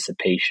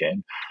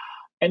participation.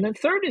 And then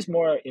third is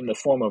more in the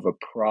form of a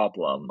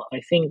problem.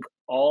 I think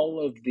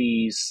all of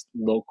these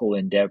local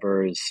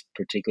endeavors,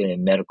 particularly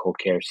in the medical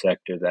care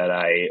sector that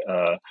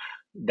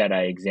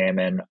I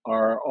examine,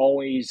 are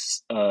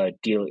always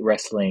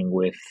wrestling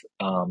with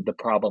the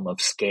problem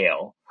of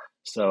scale.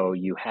 So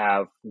you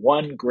have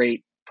one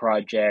great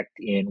project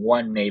in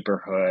one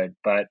neighborhood,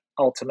 but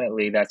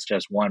ultimately that's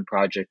just one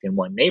project in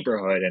one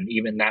neighborhood, and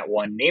even that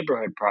one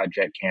neighborhood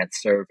project can't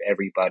serve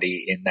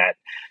everybody in that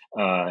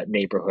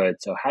neighborhood.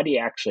 So how do you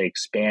actually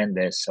expand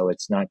this so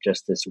it's not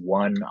just this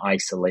one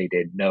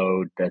isolated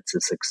node that's a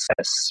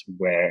success,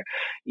 where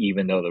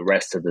even though the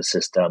rest of the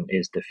system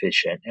is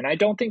deficient? And I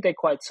don't think they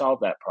quite solve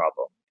that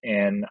problem.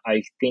 And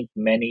I think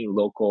many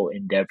local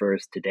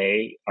endeavors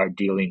today are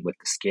dealing with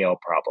the scale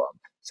problem.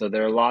 So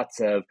there are a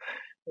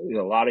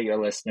lot of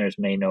your listeners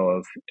may know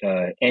of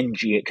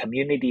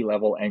community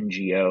level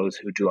NGOs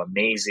who do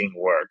amazing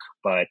work,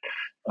 but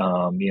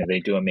they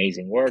do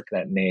amazing work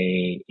that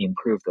may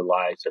improve the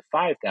lives of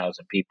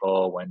 5,000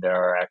 people when there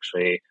are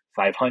actually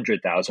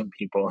 500,000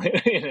 people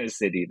in a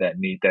city that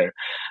need their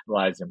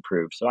lives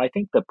improved. So I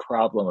think the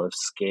problem of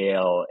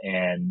scale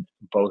and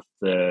both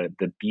the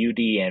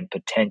beauty and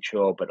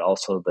potential, but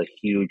also the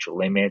huge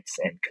limits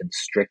and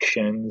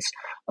constrictions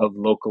of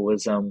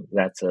localism,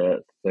 that's a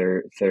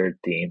third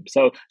theme.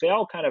 So they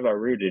all kind of are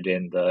rooted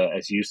in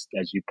as you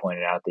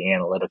pointed out, the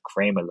analytic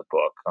frame of the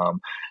book.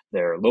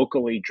 They're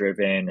locally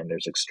driven, and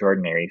there's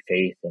extraordinary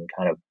faith in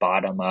kind of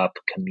bottom up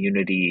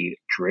community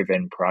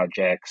driven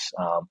projects.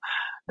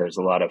 There's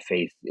a lot of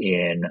faith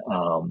in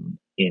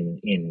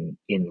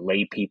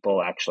lay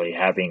people actually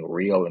having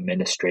real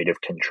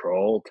administrative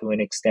control to an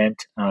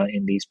extent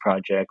in these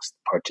projects,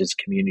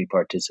 community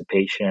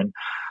participation.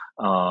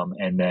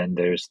 And then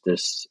there's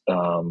this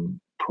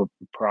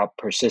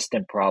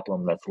persistent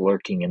problem that's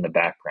lurking in the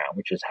background,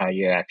 which is how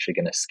you're actually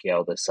going to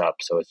scale this up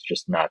so it's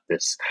just not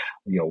this,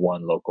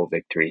 one local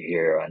victory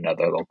here,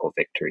 another local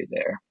victory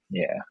there.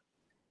 Yeah.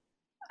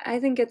 I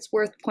think it's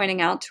worth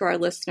pointing out to our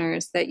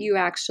listeners that you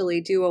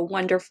actually do a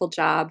wonderful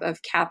job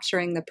of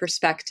capturing the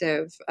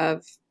perspective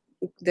of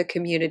the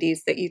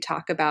communities that you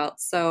talk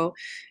about. So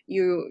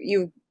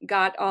you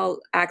got all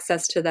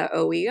access to the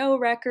OEO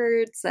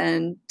records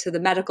and to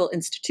the medical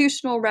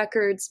institutional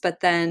records,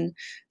 but then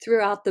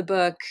throughout the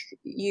book,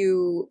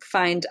 you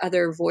find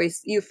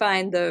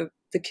the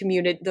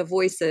community, the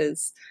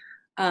voices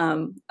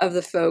of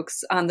the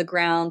folks on the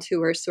ground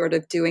who are sort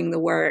of doing the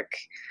work.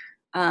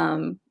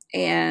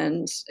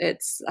 And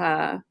it's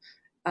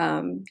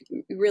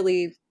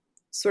really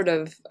sort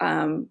of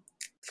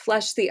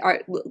flesh the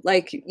art,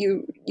 like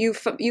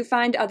you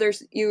find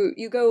others,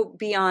 you go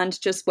beyond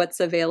just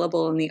what's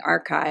available in the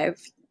archive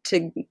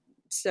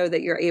so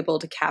that you're able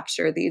to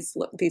capture these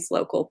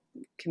local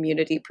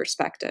community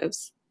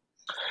perspectives.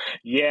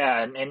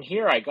 Yeah, and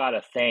here I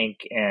gotta thank,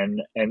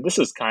 and this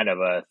is kind of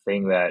a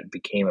thing that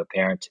became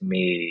apparent to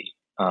me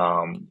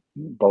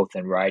both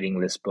in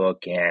writing this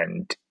book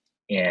and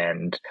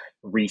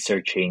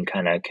researching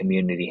kind of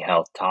community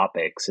health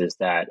topics, is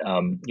that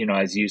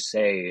as you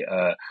say,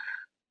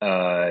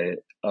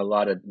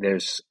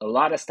 there's a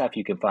lot of stuff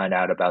you can find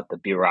out about the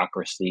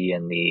bureaucracy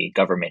and the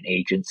government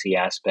agency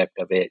aspect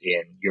of it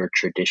in your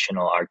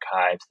traditional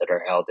archives that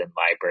are held in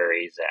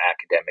libraries,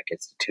 academic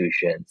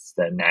institutions,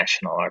 the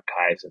national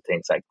archives, and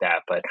things like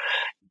that. But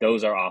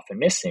those are often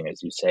missing,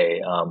 as you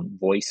say,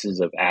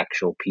 voices of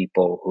actual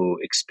people who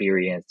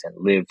experienced and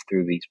lived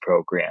through these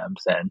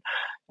programs.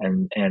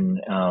 And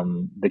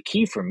the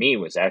key for me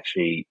was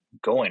actually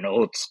going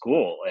old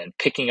school and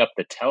picking up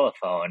the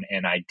telephone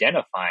and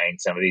identifying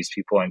some of these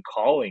people and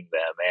calling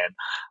them. And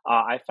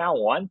I found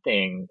one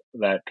thing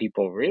that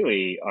people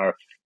really are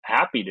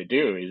happy to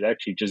do is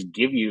actually just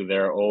give you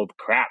their old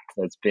crap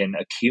that's been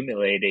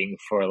accumulating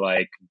for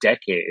like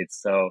decades.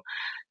 So,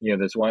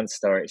 there's one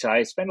story. So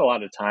I spent a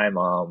lot of time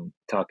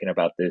talking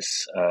about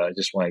this.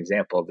 Just one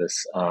example,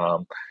 this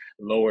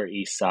Lower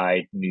East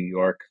Side, New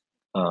York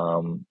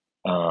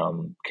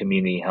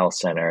community health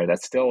center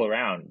that's still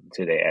around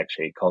today,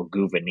 actually, called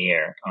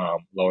Gouverneur.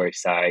 Lower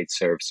East Side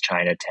serves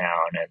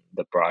Chinatown and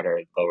the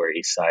broader Lower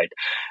East Side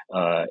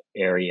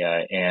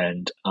area.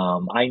 And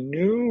I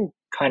knew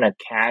kind of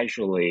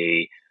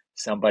casually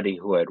somebody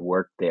who had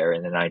worked there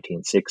in the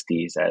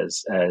 1960s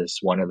as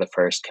one of the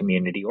first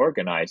community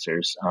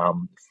organizers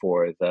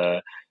for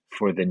the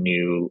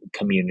new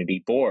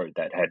community board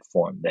that had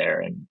formed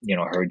there. And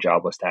her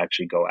job was to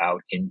actually go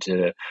out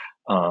into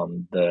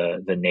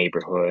the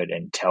neighborhood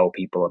and tell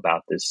people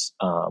about this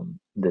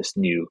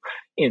new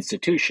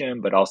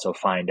institution, but also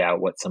find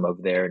out what some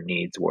of their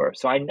needs were.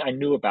 So I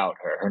knew about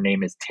her. Her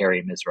name is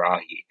Terry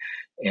Mizrahi,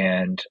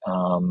 and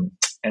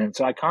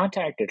so I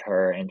contacted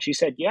her, and she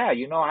said, "Yeah,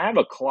 I have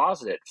a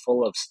closet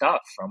full of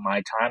stuff from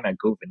my time at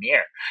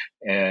Gouverneur,"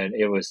 and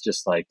it was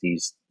just like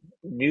these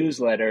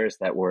newsletters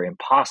that were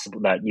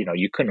impossible, that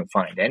you couldn't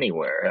find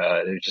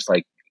anywhere. They're just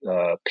like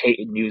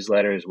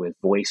newsletters with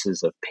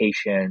voices of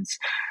patients,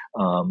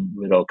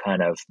 little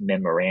kind of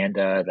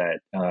memoranda that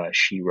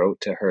she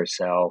wrote to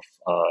herself,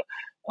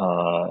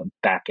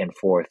 back and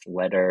forth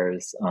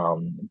letters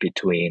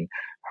between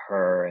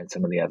her and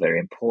some of the other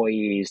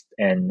employees,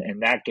 and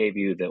that gave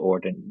you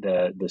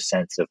the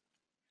sense of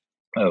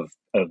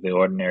the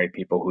ordinary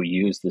people who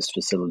use this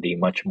facility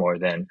much more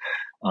than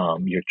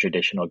your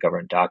traditional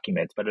government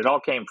documents. But it all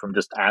came from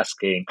just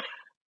asking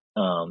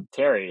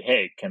Terry,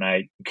 "Hey, can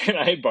I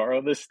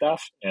borrow this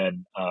stuff?"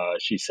 And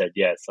she said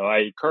yes. So I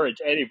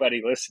encourage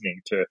anybody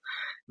listening to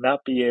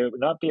not be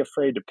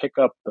afraid to pick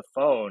up the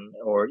phone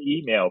or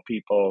email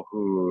people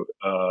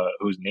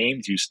whose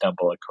names you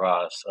stumble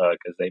across,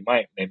 because they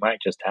might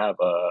just have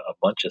a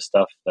bunch of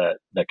stuff that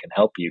can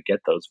help you get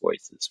those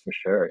voices for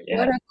sure.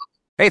 Yeah.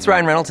 Hey, it's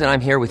Ryan Reynolds, and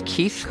I'm here with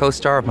Keith,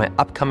 co-star of my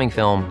upcoming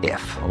film,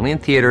 If, only in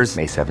theaters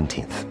May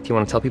 17th. Do you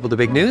want to tell people the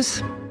big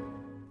news?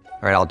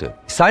 All right, I'll do it.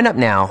 Sign up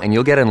now and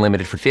you'll get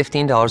unlimited for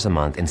 $15 a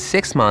month and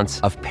 6 months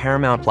of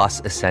Paramount Plus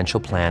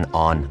Essential Plan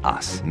on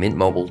us.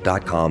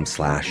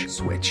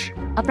 MintMobile.com/switch.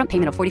 Upfront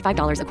payment of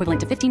 $45 equivalent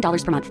to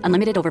 $15 per month.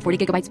 Unlimited over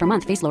 40 gigabytes per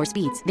month. Face lower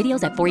speeds.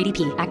 Videos at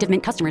 480p. Active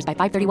Mint customers by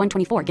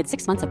 531.24 get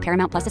 6 months of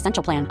Paramount Plus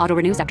Essential Plan. Auto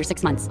renews after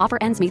 6 months. Offer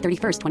ends May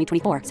 31st,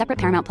 2024. Separate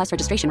Paramount Plus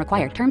registration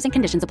required. Terms and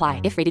conditions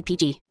apply if rated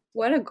PG.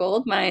 What a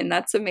gold mine.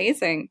 That's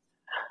amazing.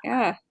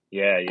 Yeah.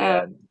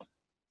 Yeah.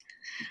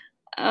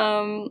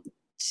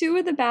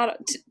 Two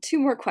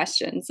more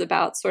questions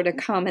about sort of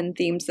common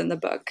themes in the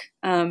book.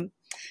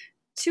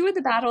 Two of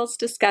the battles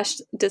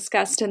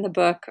discussed in the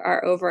book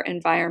are over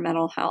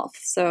environmental health.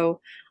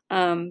 So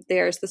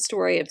there's the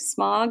story of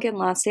smog in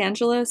Los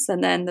Angeles,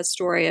 and then the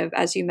story of,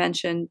 as you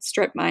mentioned,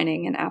 strip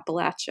mining in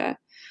Appalachia.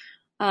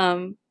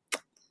 Can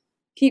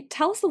you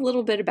tell us a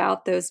little bit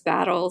about those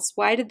battles?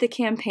 Why did the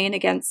campaign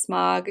against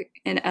smog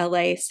in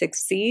LA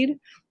succeed,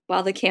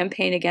 while the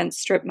campaign against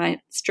strip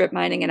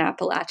mining in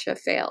Appalachia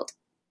failed?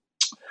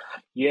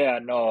 Yeah,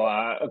 no,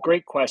 a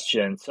great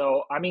question.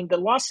 So, I mean, the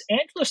Los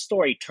Angeles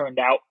story turned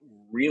out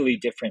really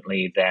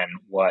differently than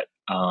what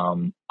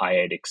I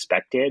had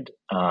expected.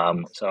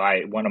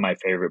 One of my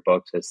favorite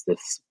books is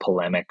this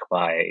polemic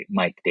by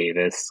Mike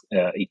Davis,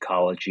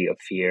 Ecology of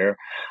Fear,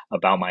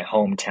 about my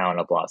hometown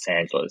of Los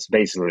Angeles.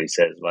 Basically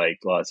says like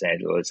Los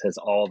Angeles has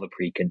all the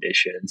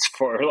preconditions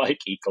for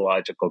like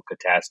ecological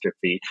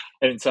catastrophe.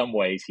 And in some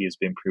ways he has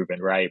been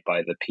proven right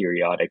by the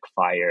periodic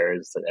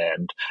fires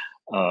and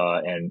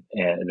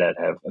that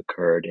have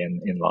occurred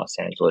in Los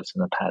Angeles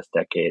in the past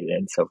decade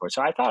and so forth.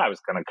 So I thought I was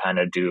going to kind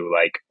of do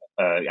like,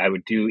 I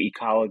would do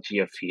Ecology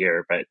of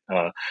Fear, but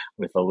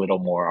with a little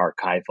more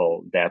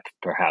archival depth,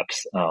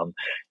 perhaps.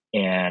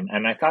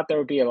 And I thought there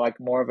would be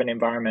more of an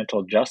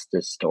environmental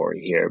justice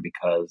story here,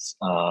 because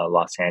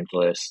Los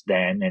Angeles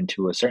then, and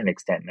to a certain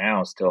extent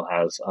now, still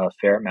has a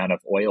fair amount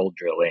of oil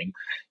drilling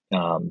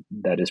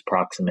that is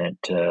proximate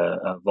to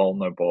a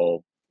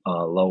vulnerable,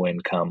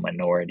 low-income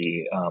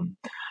minority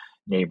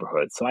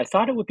neighborhoods. So I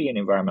thought it would be an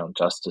environmental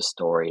justice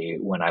story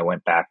when I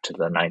went back to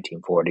the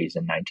 1940s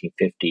and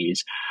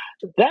 1950s.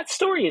 That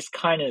story is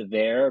kind of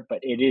there, but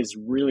it is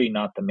really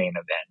not the main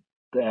event.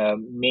 The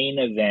main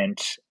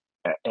event,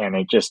 and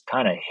it just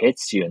kind of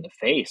hits you in the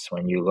face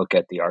when you look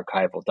at the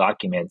archival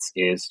documents,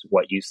 is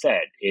what you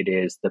said. It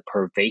is the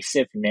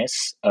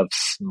pervasiveness of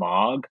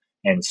smog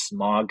and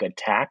smog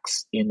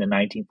attacks in the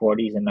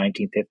 1940s and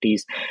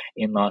 1950s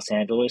in Los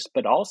Angeles,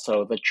 but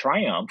also the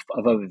triumph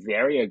of a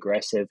very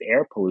aggressive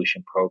air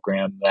pollution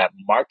program that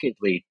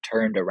markedly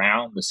turned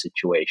around the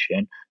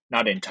situation,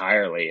 not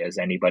entirely, as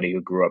anybody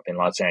who grew up in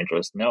Los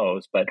Angeles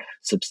knows, but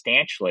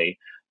substantially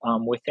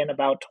within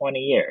about 20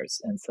 years.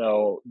 And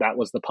so that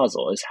was the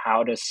puzzle, is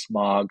how does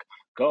smog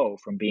go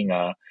from being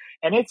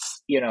and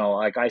it's,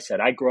 like I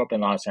said, I grew up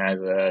in Los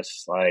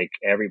Angeles. Like,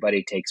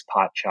 everybody takes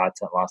pot shots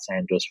at Los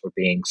Angeles for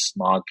being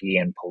smoggy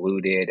and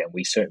polluted, and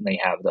we certainly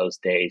have those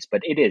days,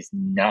 but it is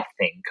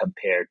nothing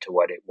compared to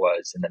what it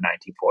was in the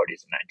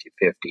 1940s and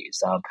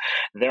 1950s.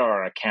 There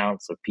are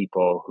accounts of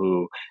people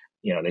who,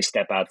 they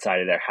step outside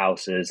of their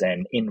houses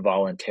and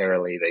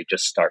involuntarily they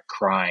just start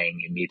crying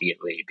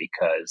immediately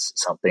because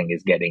something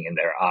is getting in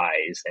their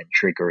eyes and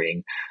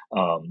triggering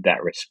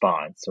that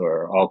response,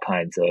 or all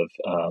kinds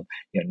of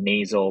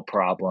nasal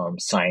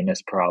problems,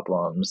 sinus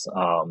problems.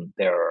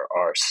 There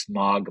are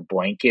smog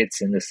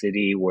blankets in the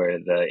city where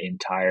the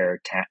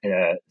entire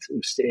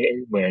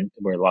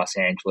where Los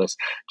Angeles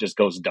just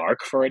goes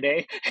dark for a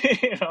day. So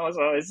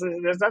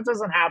that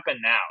doesn't happen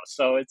now.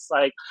 So it's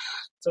like,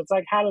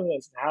 how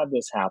did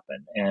this happen?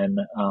 And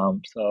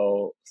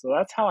so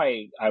that's how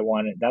I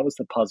wanted. That was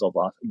the puzzle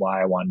of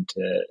why I wanted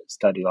to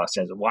study Los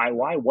Angeles.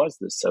 Why was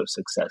this so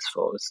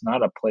successful? It's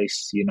not a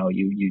place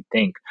you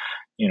think,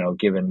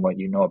 given what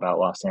you know about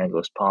Los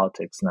Angeles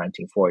politics,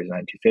 1940s,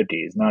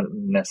 1950s, not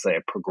necessarily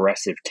a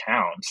progressive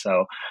town.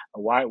 So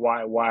why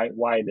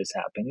this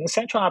happened? The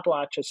Central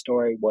Appalachia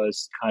story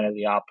was kind of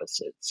the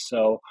opposite.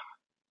 So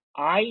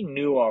I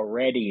knew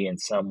already in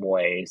some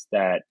ways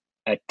that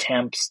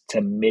attempts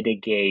to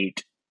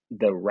mitigate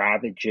the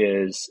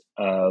ravages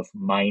of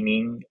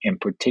mining, and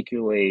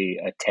particularly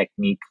a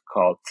technique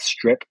called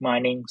strip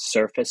mining,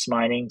 surface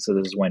mining. So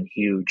this is when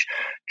huge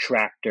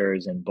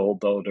tractors and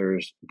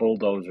bulldozers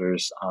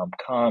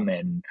come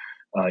and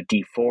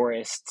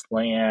deforest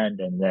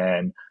land, and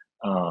then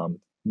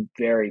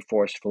very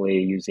forcefully,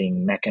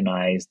 using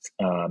mechanized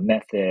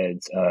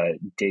methods,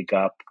 dig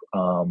up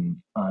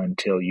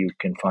until you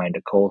can find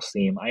a coal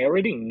seam. I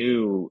already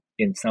knew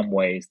in some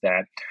ways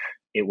that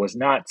it was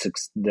not,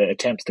 the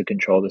attempts to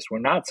control this were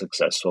not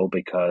successful,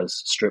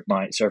 because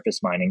surface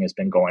mining has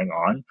been going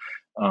on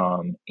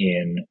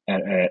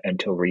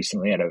until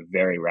recently at a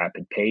very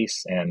rapid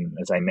pace. And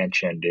as I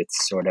mentioned,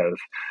 it's sort of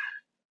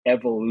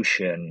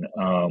evolutionary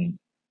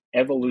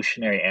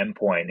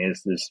endpoint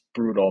is this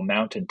brutal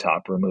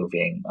mountaintop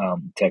removing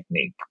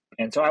technique.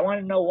 And so I want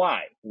to know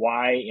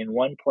why in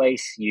one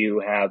place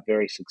you have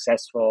very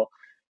successful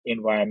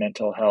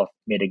environmental health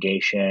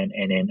mitigation,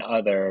 and in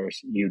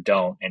others you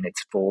don't, and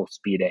it's full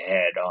speed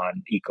ahead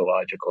on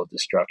ecological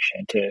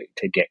destruction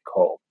to get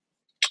coal.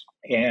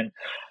 And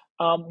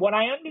what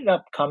I ended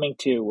up coming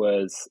to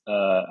was,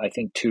 I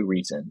think, two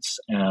reasons.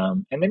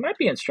 And they might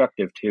be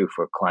instructive, too,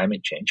 for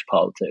climate change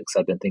politics.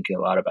 I've been thinking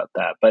a lot about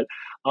that. But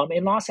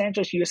in Los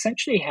Angeles, you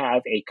essentially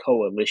have a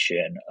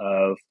coalition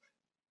of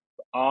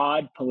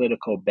odd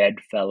political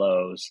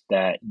bedfellows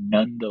that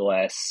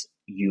nonetheless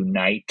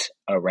unite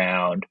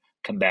around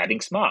combating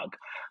smog.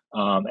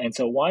 And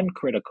so one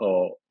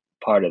critical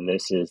part of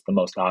this is the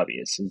most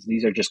obvious.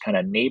 These are just kind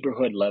of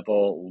neighborhood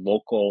level,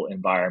 local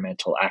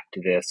environmental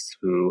activists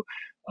who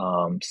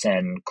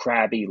send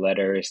crabby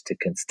letters to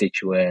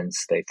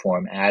constituents. They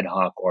form ad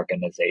hoc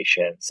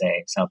organizations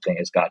saying something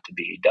has got to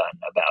be done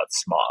about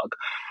smog.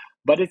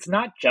 But it's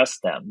not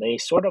just them. They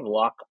sort of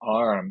lock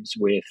arms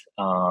with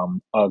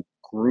a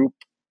group,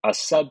 a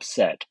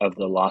subset of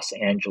the Los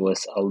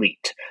Angeles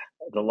elite,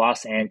 the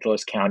Los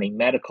Angeles County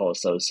Medical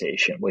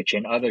Association, which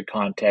in other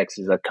contexts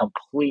is a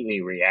completely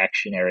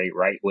reactionary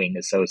right-wing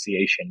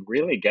association,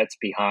 really gets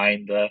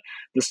behind the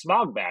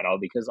smog battle,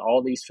 because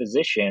all these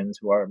physicians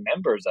who are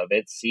members of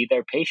it see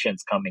their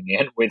patients coming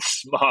in with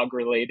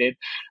smog-related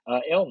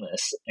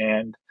illness.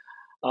 And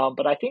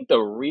but I think the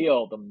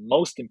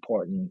most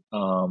important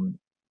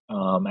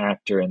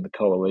actor in the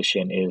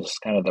coalition is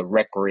kind of the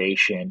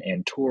recreation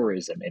and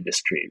tourism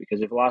industry.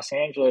 Because if Los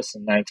Angeles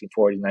in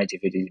 1940s,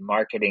 1950s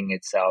marketing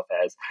itself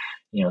as,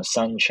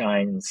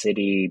 sunshine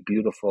city,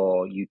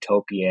 beautiful,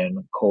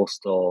 utopian,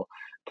 coastal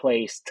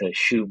place to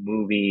shoot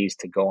movies,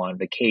 to go on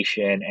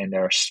vacation, and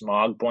there are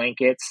smog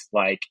blankets,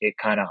 like, it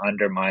kind of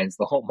undermines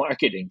the whole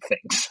marketing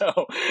thing.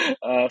 So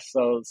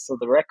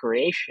the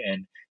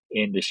recreation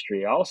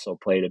industry also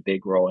played a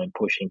big role in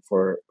pushing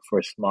for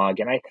smog.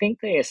 And I think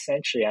I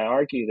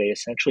argue they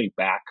essentially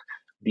back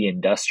the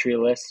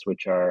industrialists,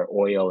 which are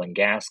oil and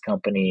gas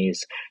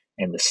companies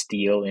and the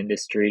steel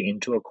industry,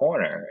 into a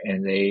corner,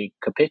 and they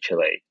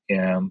capitulate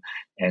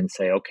and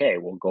say, okay,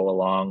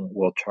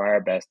 we'll try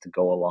our best to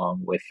go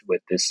along with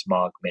this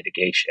smog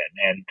mitigation.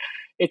 And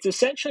it's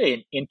essentially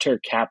an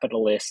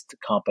intercapitalist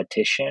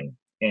competition.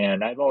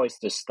 And I've always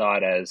just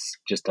thought, as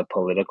just a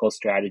political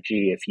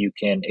strategy, if you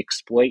can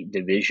exploit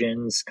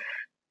divisions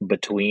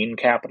between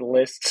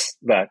capitalists,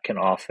 that can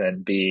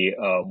often be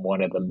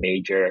one of the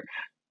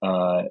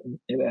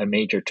a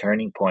major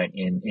turning point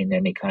in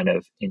any kind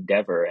of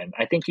endeavor. And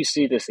I think you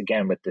see this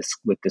again with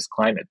this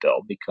climate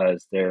bill,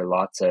 because there are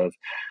lots of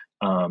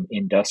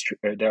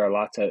there are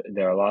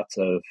lots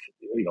of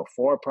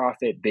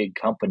for-profit big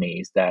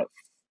companies that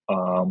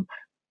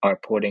are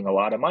putting a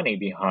lot of money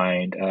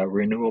behind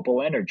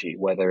renewable energy,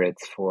 whether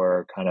it's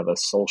for kind of a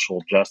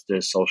social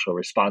justice, social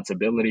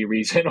responsibility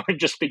reason, or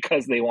just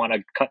because they want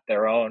to cut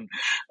their own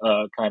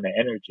kind of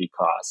energy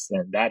costs.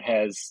 And that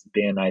has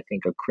been, I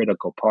think, a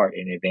critical part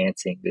in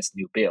advancing this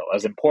new bill.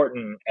 As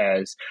important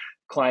as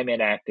climate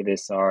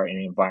activists are and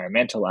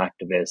environmental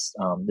activists,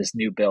 this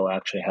new bill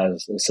actually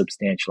has a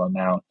substantial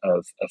amount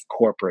of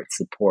corporate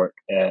support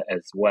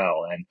as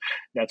well. And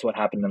that's what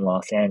happened in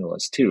Los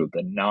Angeles, too.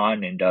 The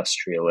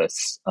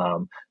non-industrialists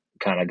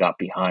kind of got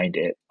behind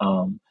it.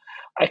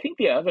 I think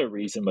the other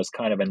reason was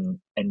kind of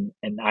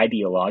an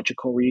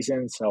ideological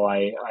reason. So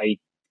I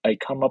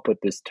come up with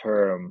this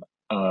term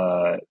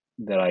that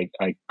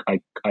I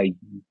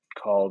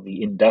call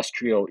the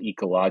Industrial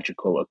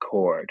Ecological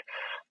Accord.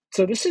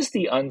 So this is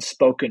the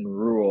unspoken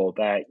rule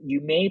that you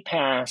may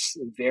pass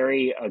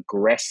very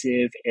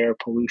aggressive air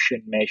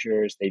pollution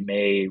measures. They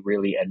may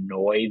really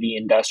annoy the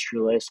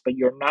industrialists, but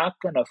you're not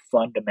going to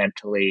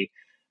fundamentally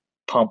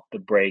pump the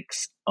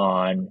brakes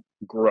on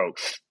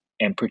growth,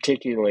 and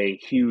particularly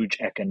huge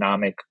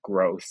economic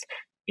growth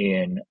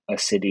in a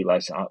city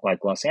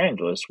like Los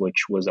Angeles,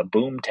 which was a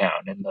boom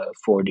town in the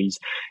 40s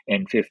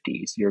and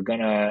 50s. You're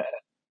going to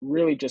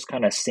really just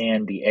kind of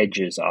sand the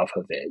edges off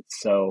of it.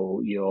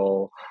 So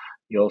you'll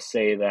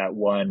say that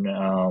one,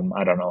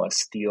 a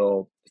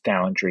steel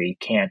foundry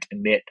can't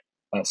emit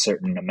a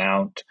certain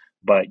amount,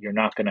 but you're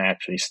not going to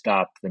actually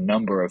stop the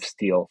number of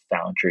steel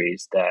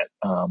foundries that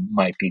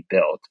might be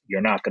built.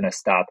 You're not going to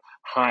stop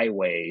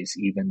highways,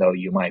 even though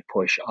you might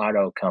push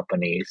auto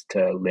companies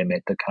to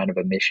limit the kind of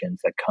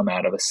emissions that come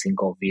out of a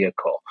single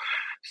vehicle.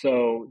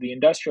 So the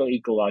Industrial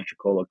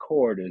Ecological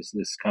Accord is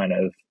this kind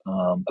of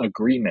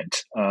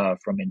agreement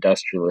from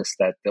industrialists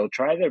that they'll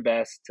try their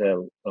best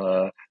to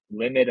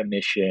limit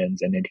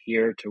emissions and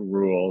adhere to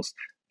rules,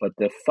 but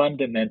the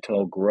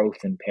fundamental growth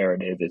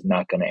imperative is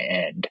not going to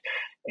end.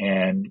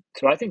 And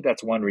so I think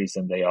that's one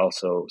reason they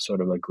also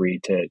sort of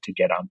agreed to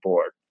get on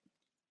board.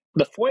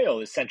 The foil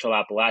is Central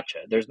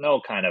Appalachia. There's no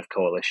kind of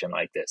coalition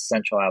like this.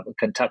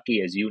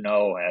 Kentucky, as you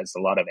know, has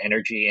a lot of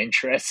energy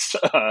interests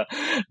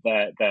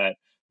that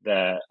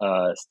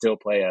still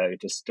play a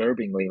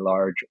disturbingly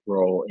large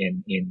role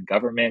in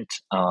government.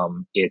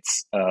 It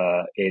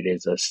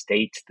is a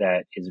state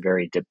that is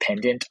very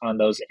dependent on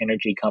those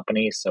energy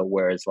companies. So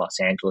whereas Los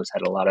Angeles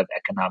had a lot of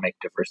economic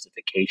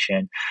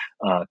diversification,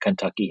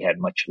 Kentucky had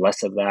much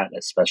less of that,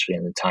 especially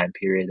in the time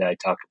period that I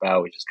talked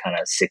about, which is kind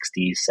of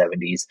 60s,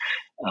 70s,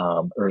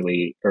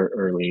 early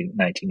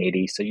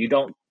 1980s. So you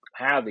don't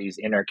have these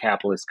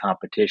inter-capitalist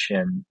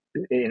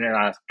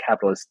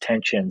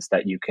tensions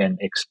that you can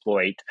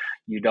exploit.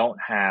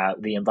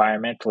 The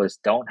environmentalists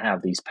don't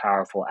have these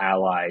powerful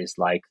allies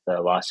like the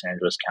Los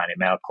Angeles County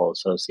Medical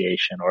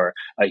Association or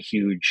a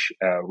huge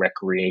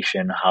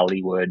recreation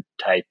Hollywood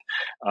type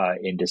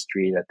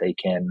industry that they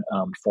can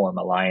form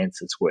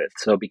alliances with.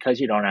 So because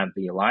you don't have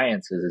the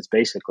alliances, it's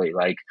basically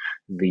like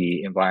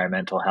the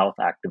environmental health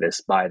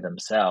activists by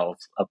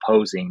themselves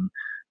opposing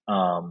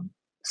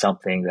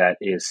something that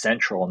is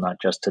central not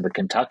just to the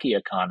Kentucky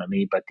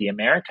economy, but the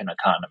American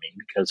economy,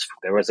 because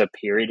there was a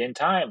period in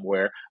time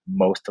where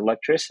most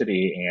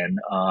electricity in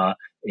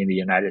the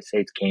United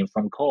States came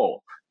from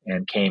coal,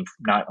 and came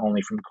not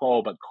only from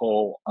coal, but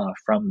coal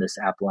from this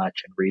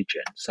Appalachian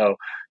region. So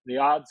the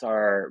odds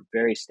are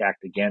very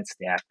stacked against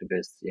the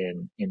activists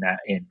in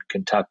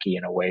Kentucky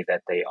in a way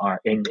that they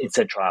aren't in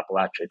Central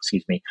Appalachia,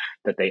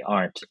 that they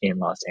aren't in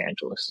Los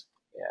Angeles.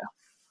 Yeah.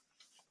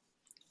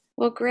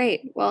 Well,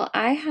 great. Well,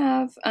 I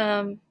have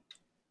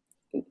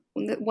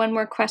one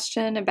more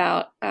question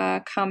about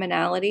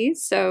commonalities.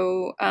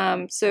 So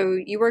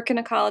you work in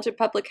a college of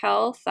public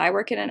health. I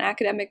work in an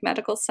academic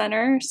medical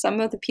center. Some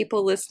of the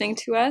people listening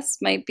to us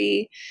might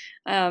be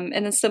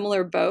in a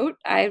similar boat.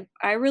 I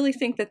really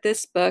think that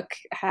this book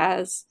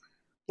has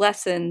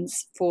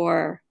lessons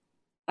for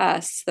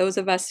us, those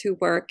of us who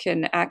work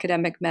in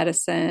academic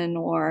medicine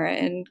or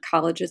in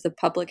colleges of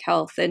public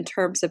health, in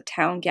terms of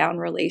town-gown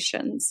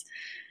relations.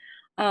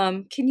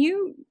 Can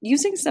you,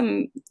 using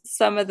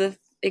some of the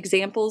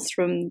examples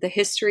from the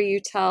history you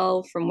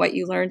tell, from what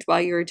you learned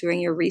while you were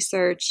doing your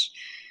research,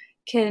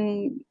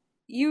 can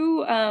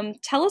you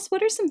tell us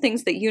what are some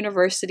things that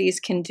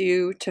universities can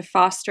do to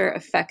foster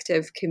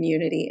effective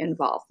community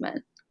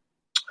involvement?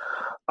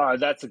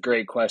 That's a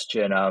great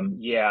question. I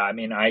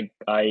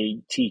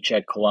teach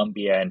at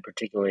Columbia, and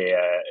particularly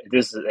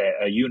this is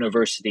a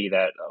university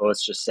that,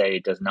 let's just say,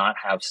 does not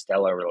have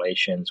stellar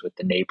relations with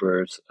the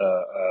neighbors,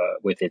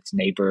 with its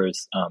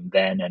neighbors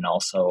then and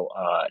also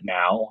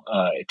now,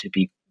 to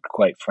be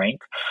quite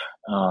frank.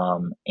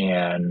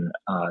 And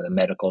the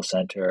medical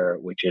center,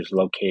 which is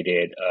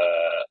located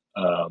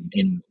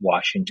in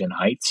Washington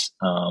Heights,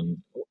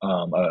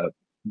 a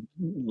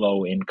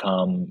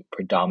low-income,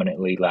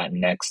 predominantly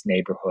Latinx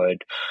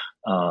neighborhood.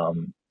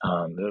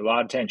 There's a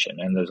lot of tension,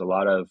 and there's a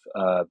lot of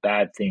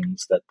bad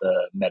things that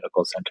the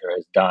medical center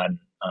has done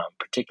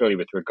particularly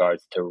with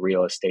regards to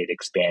real estate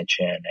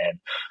expansion and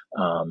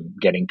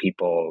getting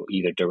people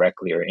either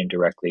directly or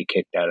indirectly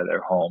kicked out of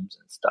their homes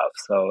and stuff.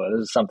 So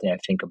this is something I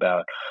think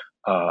about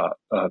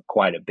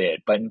quite a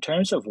bit. But in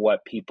terms of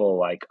what people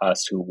like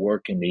us who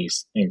work in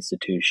these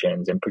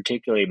institutions and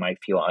particularly might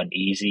feel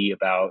uneasy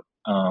about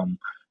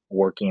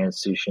working in an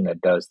institution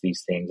that does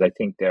these things, I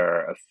think there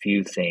are a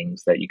few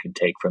things that you can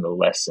take from the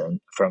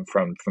lesson from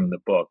the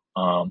book.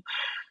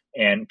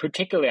 And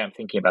particularly, I'm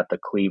thinking about the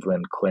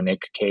Cleveland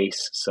Clinic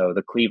case. So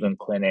the Cleveland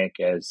Clinic,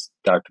 as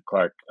Dr.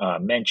 Clark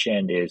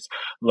mentioned, is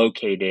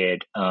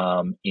located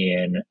on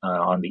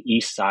the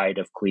east side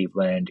of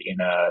Cleveland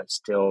in a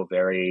still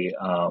very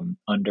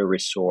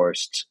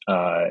under-resourced,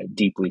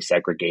 deeply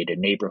segregated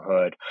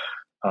neighborhood.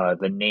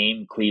 The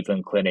name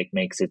Cleveland Clinic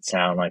makes it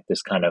sound like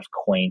this kind of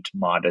quaint,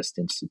 modest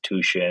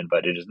institution,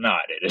 but it is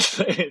not.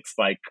 It's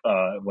like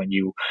when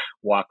you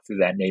walk through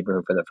that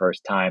neighborhood for the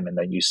first time and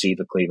then you see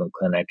the Cleveland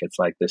Clinic, it's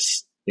like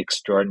this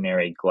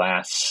extraordinary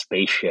glass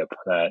spaceship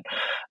that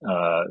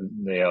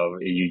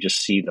you just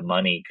see the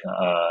money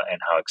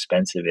and how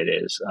expensive it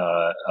is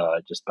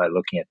just by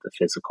looking at the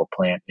physical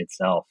plant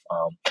itself.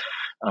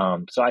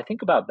 So I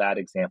think about that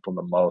example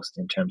the most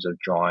in terms of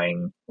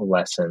drawing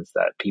lessons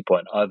that people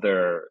in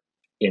other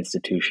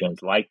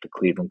institutions like the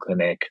Cleveland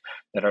Clinic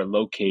that are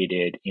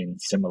located in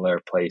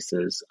similar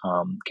places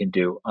can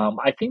do.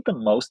 I think the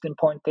most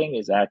important thing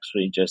is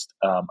actually just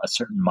a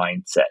certain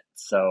mindset.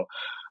 So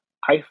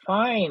I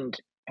find,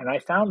 and I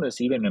found this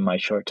even in my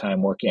short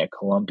time working at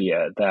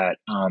Columbia, that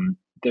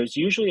there's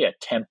usually a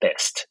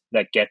tempest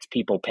that gets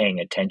people paying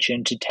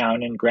attention to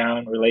town and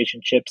ground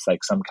relationships,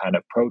 like some kind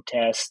of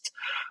protest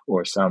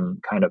or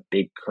some kind of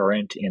big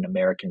current in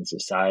American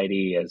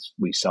society, as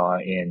we saw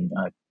in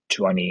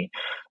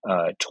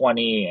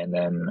 2020, and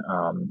then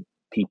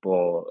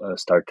people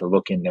start to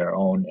look at their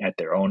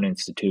own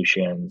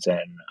institutions,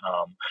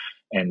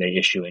 and they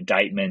issue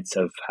indictments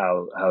of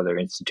how their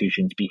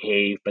institutions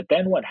behave. But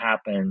then what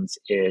happens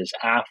is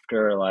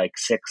after like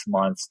 6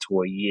 months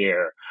to a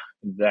year,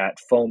 that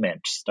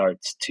foment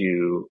starts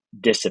to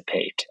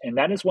dissipate. And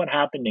that is what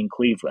happened in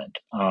Cleveland.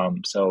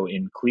 So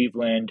in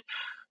Cleveland,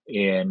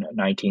 in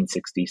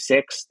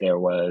 1966, there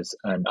was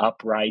an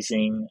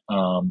uprising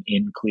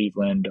in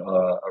Cleveland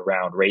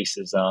around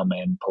racism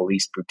and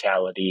police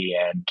brutality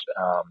and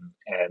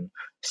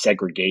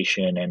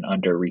segregation and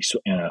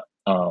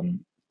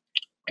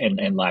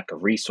and lack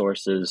of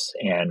resources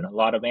and a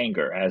lot of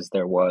anger, as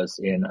there was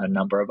in a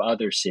number of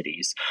other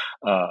cities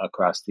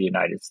across the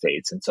United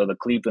States. And so the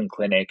Cleveland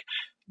Clinic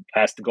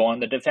has to go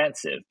on the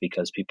defensive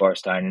because people are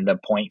starting to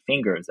point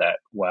fingers at,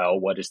 well,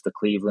 what is the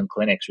Cleveland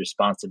Clinic's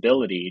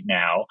responsibility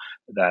now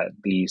that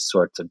these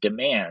sorts of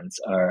demands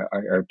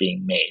are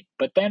being made?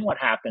 But then what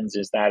happens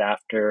is that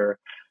after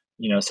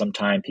some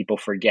time, people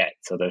forget.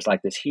 So there's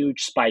like this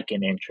huge spike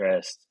in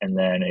interest, and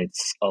then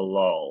it's a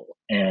lull.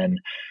 And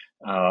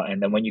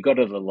then when you go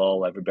to the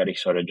lull, everybody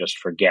sort of just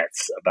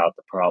forgets about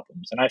the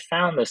problems. And I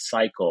found this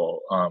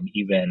cycle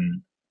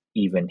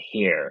even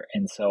here.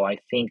 And so I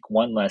think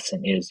one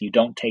lesson is you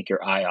don't take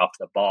your eye off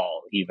the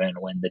ball even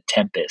when the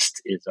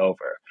tempest is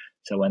over.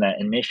 So when that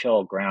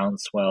initial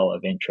groundswell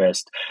of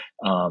interest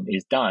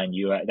is done,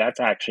 that's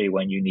actually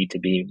when you need to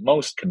be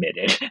most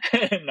committed,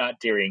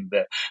 not during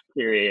the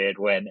period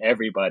when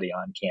everybody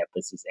on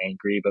campus is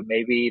angry, but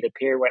maybe the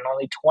period when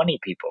only 20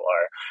 people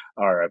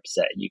are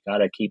upset. You got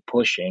to keep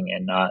pushing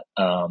and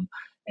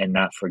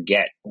not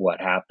forget what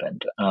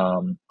happened.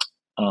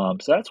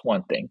 So that's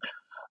one thing.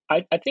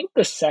 I think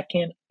the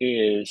second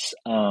is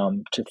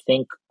to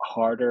think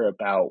harder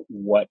about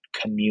what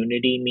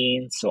community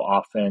means. So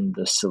often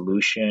the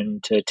solution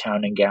to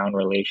town and gown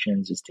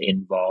relations is to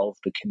involve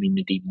the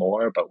community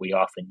more, but we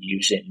often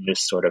use it in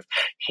this sort of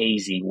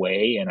hazy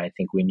way. And I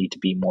think we need to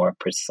be more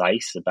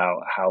precise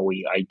about how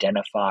we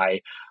identify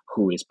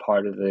who is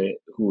part of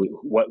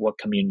what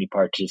community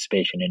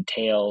participation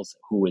entails,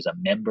 who is a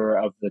member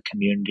of the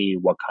community,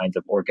 what kinds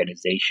of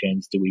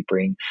organizations do we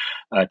bring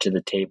to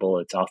the table.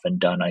 It's often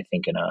done, I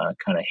think, in a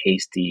kind of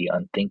hasty,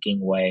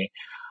 unthinking way.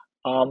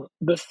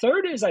 The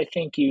third is, I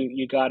think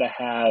you got to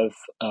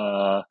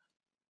have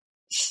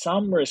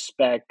some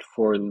respect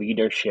for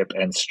leadership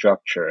and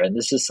structure. And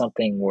this is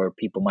something where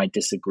people might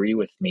disagree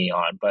with me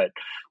on. But,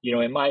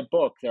 in my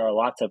book, there are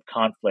lots of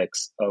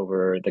conflicts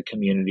over the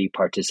community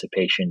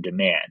participation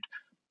demand.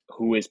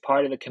 Who is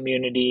part of the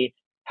community?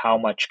 How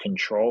much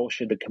control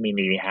should the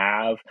community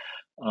have?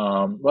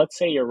 Let's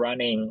say you're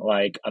running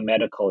like a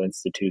medical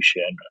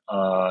institution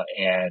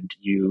and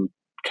you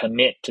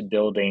commit to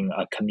building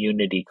a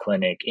community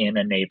clinic in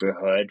a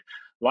neighborhood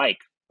like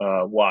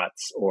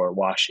Watts or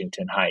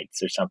Washington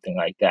Heights or something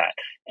like that,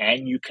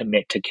 and you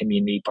commit to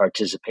community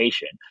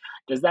participation.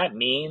 Does that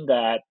mean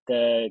that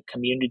the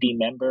community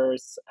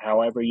members,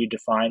 however you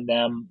define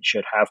them,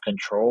 should have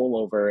control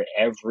over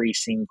every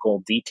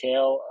single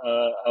detail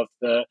of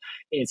the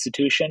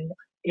institution?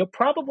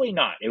 Probably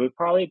not. It would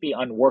probably be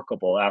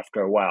unworkable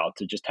after a while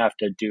to just have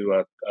to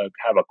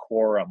have a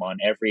quorum on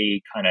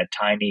every kind of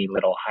tiny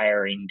little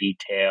hiring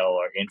detail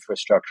or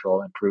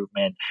infrastructural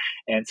improvement.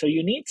 And so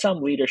you need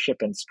some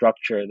leadership and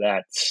structure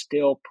that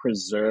still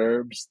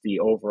preserves the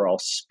overall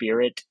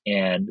spirit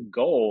and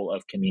goal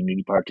of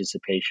community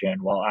participation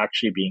while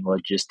actually being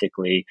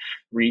logistically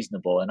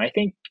reasonable. And I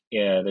think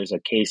there's a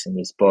case in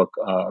this book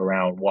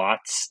around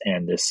Watts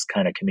and this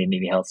kind of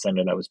community health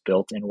center that was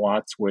built in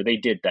Watts where they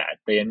did that.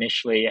 They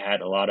initially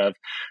had a lot of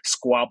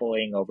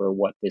squabbling over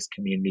what this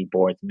community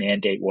board's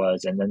mandate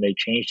was, and then they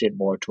changed it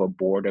more to a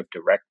board of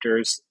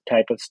directors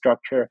type of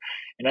structure.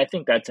 And I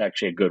think that's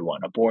actually a good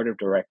one, a board of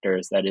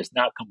directors that is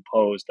not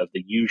composed of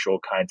the usual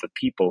kinds of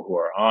people who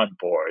are on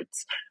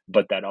boards,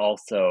 but that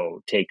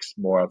also takes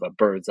more of a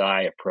bird's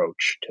eye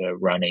approach to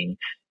running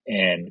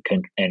and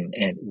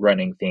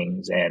running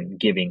things and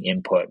giving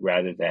input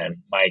rather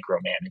than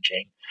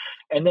micromanaging.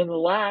 And then the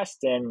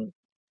last, and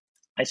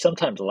I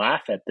sometimes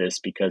laugh at this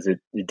because it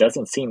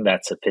doesn't seem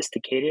that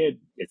sophisticated.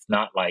 It's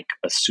not like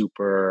a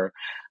super,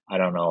 I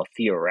don't know,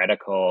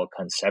 theoretical,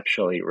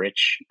 conceptually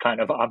rich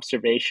kind of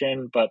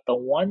observation. But the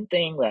one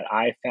thing that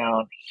I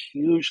found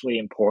hugely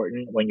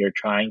important when you're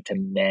trying to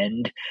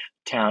mend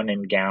town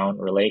and gown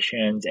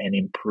relations and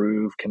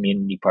improve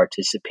community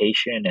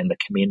participation and the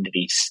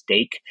community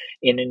stake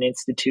in an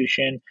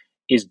institution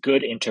is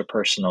good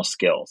interpersonal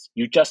skills.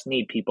 You just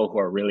need people who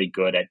are really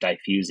good at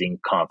diffusing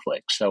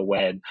conflict. So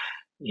when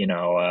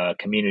a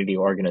community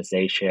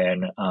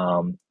organization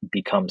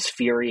becomes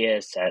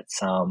furious at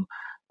some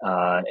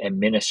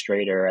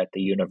administrator at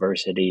the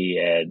university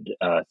and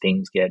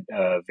things get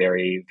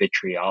very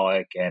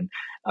vitriolic and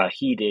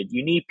heated,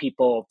 you need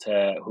people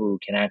who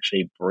can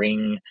actually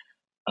bring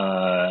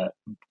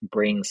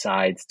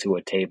sides to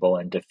a table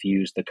and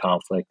diffuse the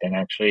conflict and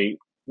actually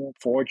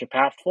forge a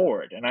path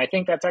forward. And I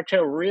think that's actually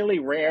a really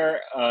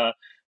rare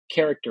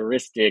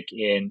characteristic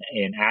in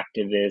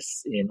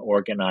activists, in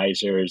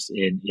organizers,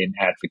 in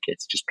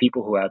advocates, just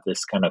people who have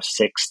this kind of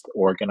sixth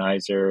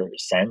organizer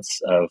sense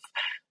of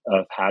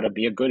how to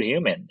be a good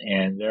human.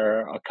 And there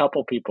are a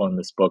couple people in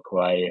this book who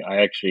I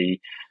actually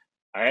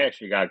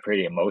got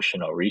pretty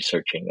emotional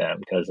researching them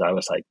because I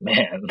was like,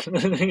 man,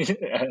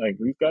 like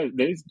we've got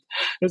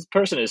this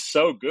person is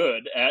so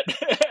good at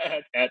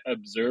at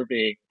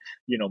observing,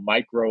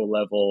 micro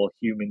level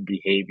human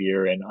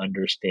behavior and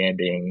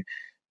understanding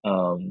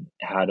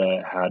how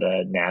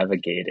to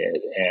navigate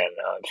it. And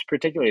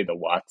particularly the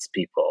Watts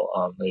people.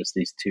 There's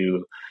these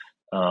two.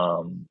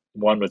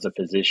 One was a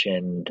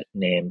physician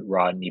named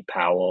Rodney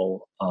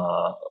Powell,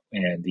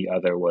 and the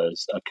other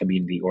was a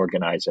community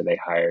organizer they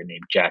hired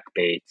named Jack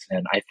Bates.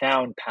 And I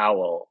found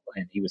Powell,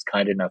 and he was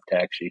kind enough to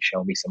actually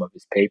show me some of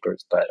his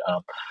papers, but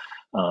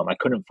I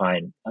couldn't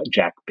find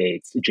Jim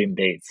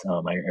Bates.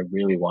 I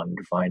really wanted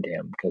to find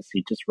him because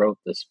he just wrote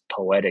this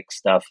poetic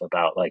stuff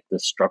about like the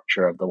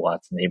structure of the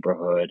Watts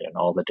neighborhood and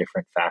all the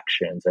different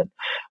factions and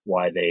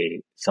why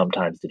they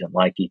sometimes didn't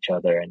like each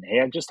other. And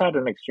he just had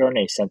an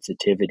extraordinary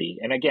sensitivity.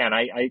 And again,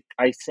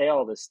 I say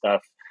all this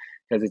stuff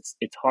because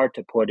it's hard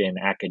to put in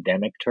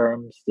academic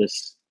terms,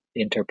 this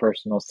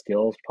interpersonal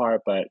skills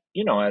part. But,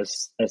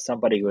 as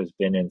somebody who has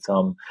been in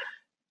some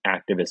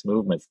activist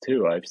movements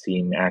too, I've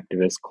seen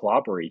activists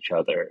clobber each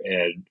other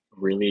and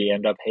really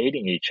end up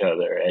hating each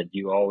other. And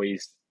you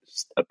always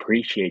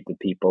appreciate the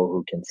people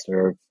who can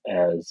serve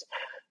as,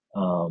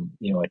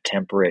 a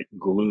temperate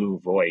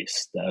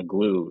voice, a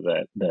glue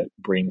that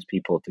brings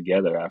people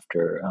together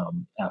after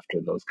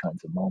those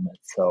kinds of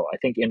moments. So I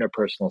think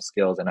interpersonal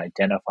skills and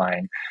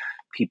identifying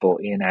people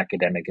in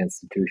academic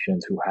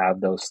institutions who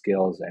have those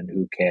skills and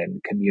who can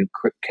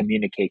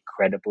communicate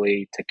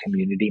credibly to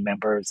community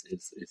members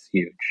is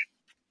huge.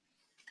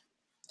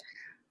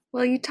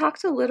 Well, you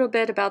talked a little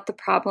bit about the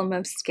problem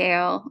of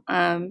scale.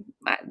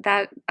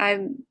 That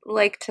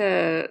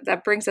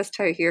brings us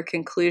to your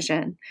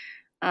conclusion.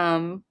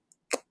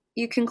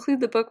 You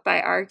conclude the book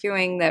by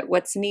arguing that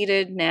what's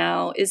needed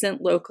now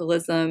isn't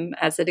localism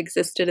as it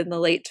existed in the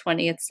late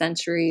 20th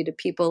century to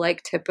people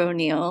like Tip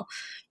O'Neill,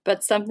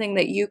 but something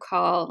that you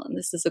call, and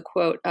this is a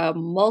quote,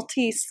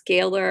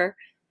 multi-scalar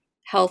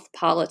health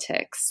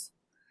politics.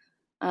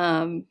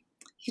 Can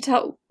you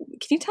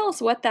tell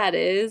us what that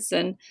is,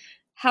 and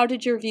how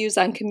did your views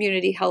on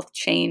community health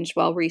change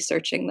while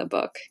researching the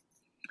book?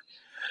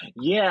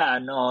 Yeah,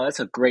 no, that's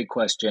a great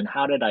question.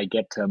 How did I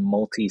get to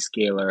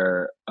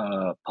multi-scalar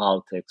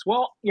politics?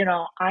 Well,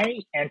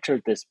 I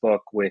entered this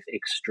book with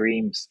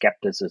extreme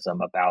skepticism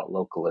about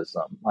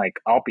localism. Like,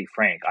 I'll be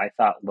frank, I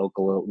thought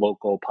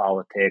local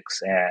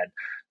politics and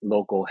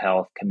local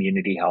health,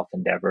 community health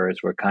endeavors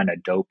were kind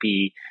of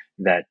dopey,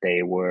 that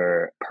they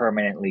were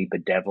permanently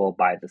bedeviled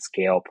by the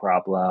scale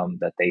problem,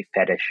 that they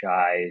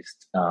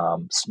fetishized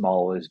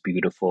small is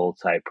beautiful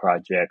type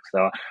projects.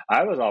 So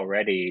I was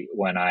already,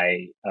 when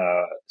I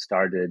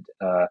started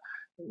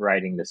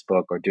writing this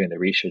book or doing the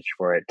research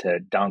for it, to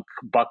dunk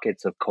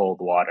buckets of cold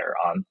water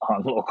on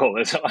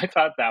localism. I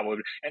thought that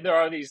would, and there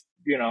are these,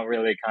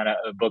 really kind of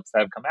books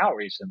that have come out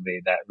recently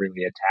that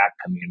really attack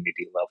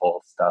community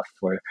level stuff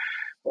where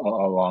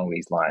along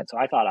these lines. So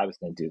I thought I was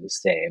going to do the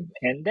same.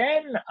 And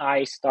then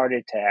I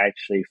started to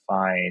actually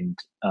find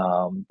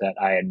that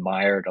I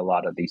admired a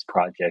lot of these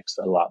projects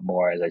a lot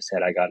more. As I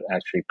said, I got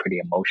actually pretty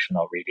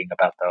emotional reading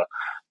about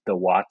the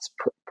Watts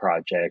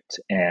project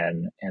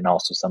and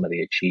also some of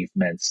the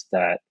achievements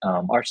that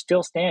are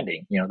still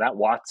standing. You know, that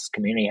Watts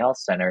Community Health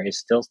Center is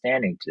still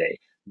standing today.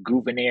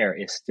 Gouverneur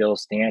is still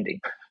standing.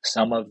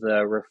 Some of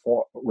the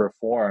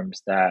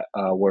reforms that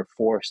were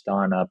forced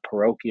on a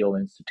parochial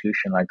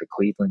institution like the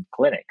Cleveland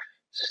Clinic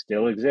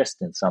still exist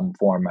in some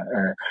form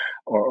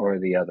or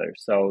the other.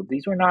 So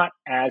these were not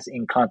as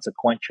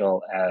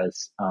inconsequential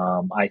as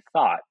I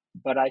thought.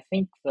 But I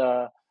think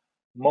the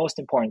most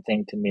important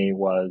thing to me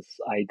was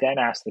I then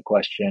asked the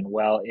question,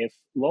 well, if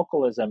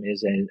localism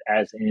is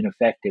as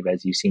ineffective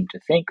as you seem to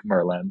think,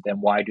 Merlin,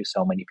 then why do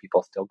so many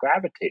people still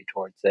gravitate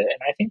towards it?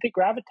 And I think they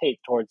gravitate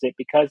towards it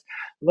because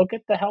look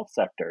at the health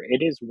sector.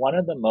 It is one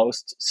of the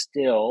most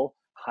still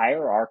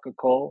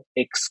hierarchical,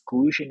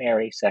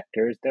 exclusionary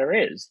sectors there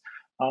is.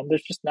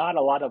 There's just not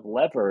a lot of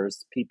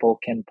levers people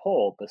can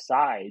pull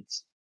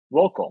besides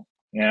local.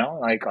 You know,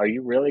 like, are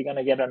you really going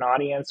to get an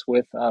audience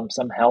with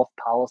some health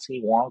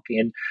policy wonk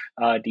in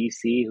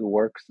DC who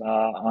works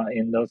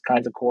in those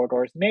kinds of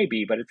corridors?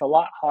 Maybe, but it's a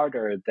lot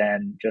harder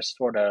than just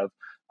sort of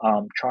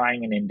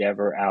trying an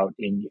endeavor out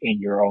in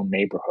your own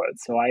neighborhood.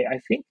 So I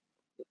think,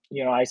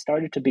 you know, I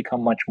started to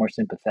become much more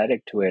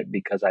sympathetic to it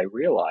because I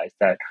realized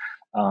that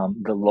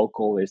the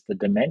local is the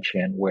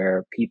dimension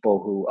where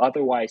people who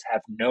otherwise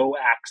have no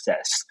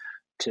access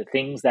to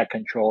things that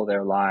control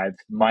their lives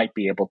might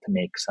be able to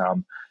make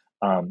some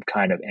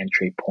kind of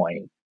entry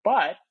point.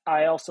 But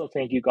I also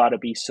think you got to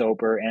be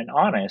sober and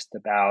honest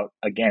about,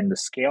 again, the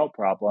scale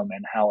problem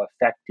and how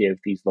effective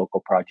these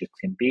local projects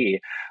can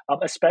be,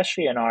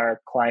 especially in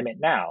our climate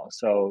now.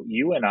 So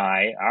you and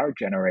I, our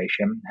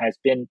generation, has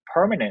been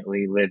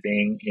permanently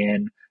living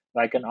in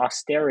like an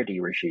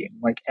austerity regime.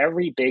 Like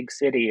every big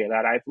city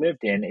that I've lived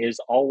in is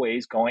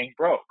always going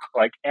broke.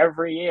 Like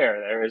every year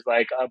there is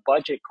like a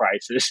budget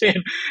crisis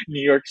in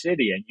New York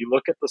City. And you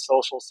look at the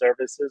social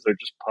services or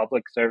just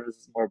public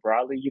services more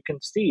broadly, you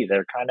can see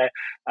they're kind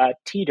of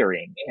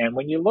teetering. And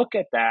when you look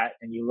at that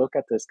and you look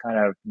at this kind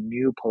of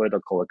new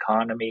political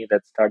economy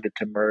that started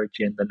to merge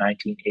in the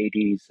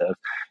 1980s of,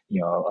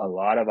 you know, a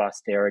lot of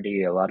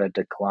austerity, a lot of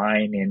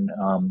decline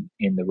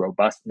in the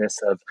robustness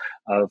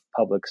of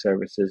public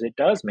services, it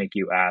does make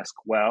you ask,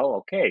 well,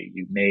 okay,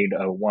 you made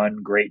one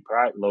great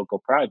local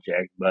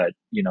project, but,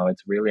 you know,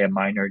 it's really a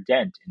minor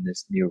dent in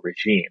this new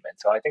regime. And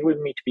so I think we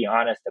need to be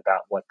honest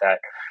about what that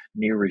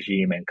new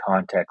regime and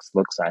context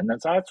looks like. And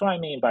that's what I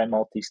mean by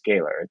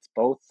multi-scalar. It's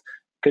both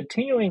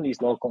continuing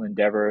these local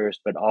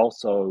endeavors, but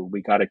also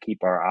we got to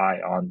keep our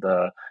eye on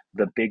the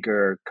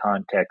bigger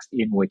context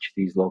in which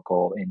these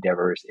local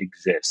endeavors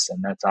exist.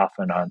 And that's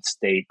often on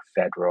state,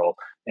 federal,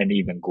 and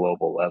even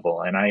global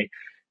level. And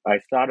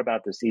I've thought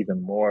about this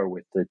even more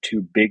with the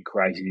two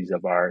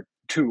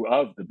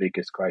of the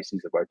biggest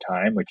crises of our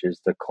time, which is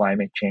the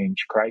climate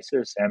change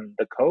crisis and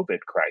the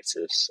COVID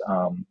crisis.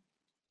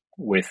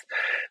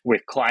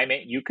 With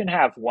climate, you can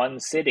have one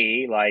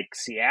city like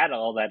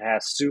Seattle that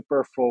has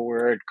super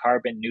forward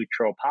carbon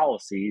neutral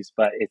policies,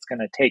 but it's going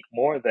to take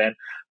more than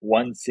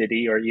one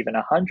city or even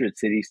 100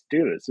 cities to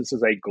do this. This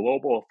is a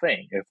global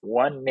thing. If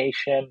one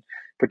nation,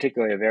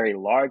 particularly a very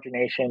large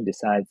nation,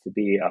 decides to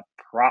be a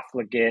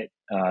profligate,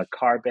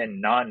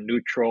 carbon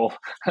non-neutral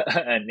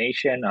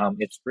nation,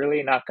 it's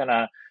really not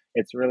gonna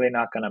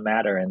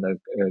matter in the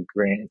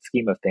grand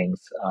scheme of things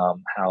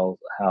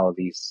how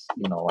these,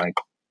 you know, like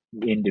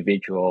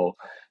individual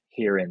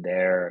here and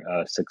there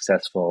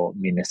successful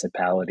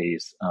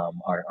municipalities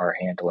are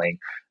handling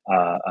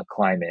a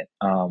climate.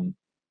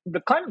 The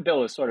climate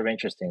bill is sort of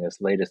interesting, this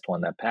latest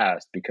one that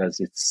passed, because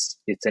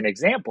it's an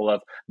example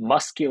of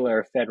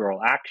muscular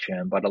federal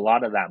action, but a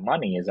lot of that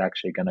money is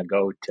actually going to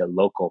go to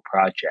local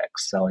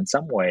projects. So in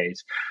some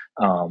ways,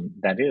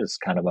 that is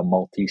kind of a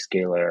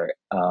multi-scalar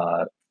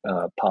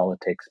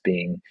politics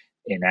being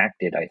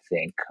enacted, I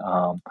think.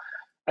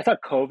 I thought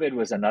COVID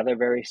was another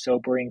very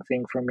sobering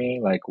thing for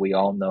me. Like, we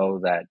all know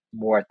that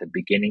more at the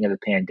beginning of the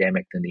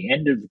pandemic than the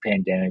end of the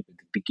pandemic. At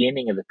the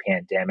beginning of the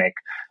pandemic,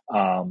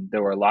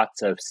 there were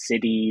lots of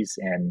cities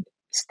and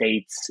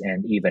states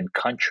and even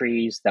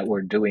countries that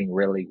were doing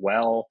really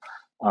well.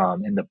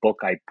 In the book,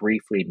 I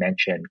briefly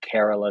mentioned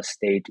Kerala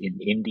state in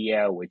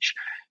India, which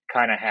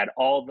kind of had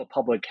all the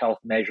public health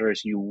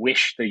measures you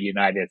wish the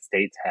United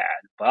States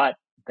had. But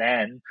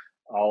then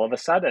all of a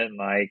sudden,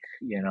 like,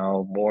 you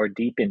know, more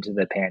deep into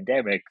the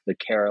pandemic, the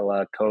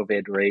Kerala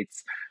COVID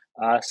rates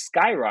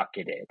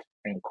skyrocketed.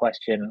 And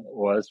question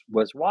was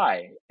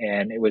why?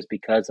 And it was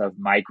because of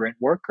migrant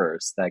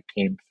workers that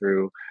came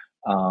through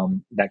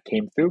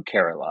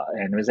Kerala.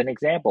 And it was an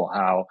example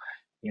how,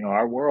 you know,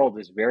 our world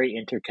is very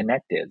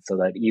interconnected, so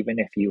that even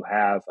if you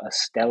have a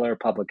stellar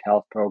public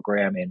health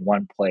program in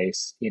one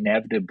place,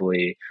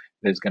 inevitably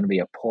there's going to be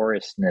a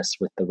porousness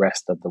with the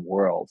rest of the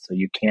world. So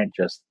you can't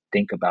just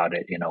think about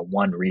it in a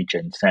one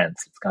region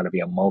sense. It's got to be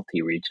a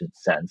multi-region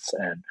sense.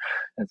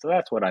 And so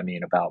that's what I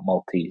mean about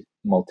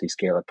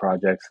multi-scalar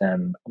projects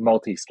and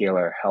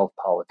multi-scalar health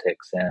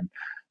politics. And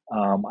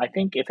I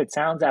think if it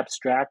sounds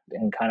abstract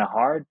and kind of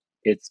hard,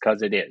 it's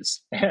because it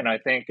is. And I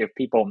think if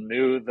people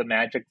knew the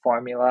magic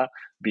formula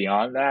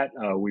beyond that,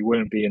 we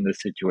wouldn't be in the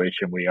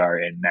situation we are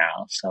in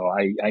now. So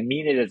I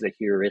mean it as a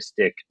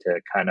heuristic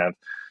to kind of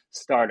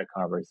start a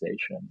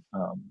conversation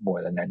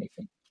more than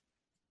anything.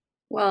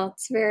 Well,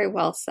 it's very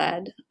well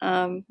said.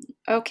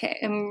 Okay,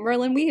 and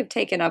Merlin, we have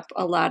taken up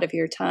a lot of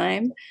your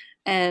time,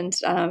 and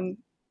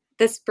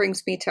this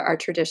brings me to our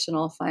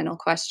traditional final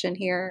question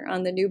here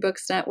on the New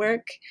Books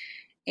Network,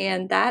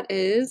 and that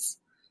is,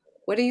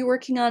 what are you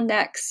working on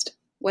next?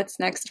 What's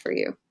next for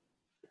you?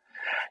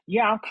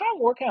 Yeah, I'm kind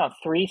of working on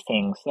three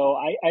things. So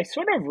I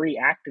sort of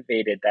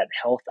reactivated that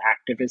health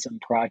activism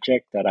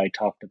project that I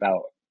talked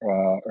about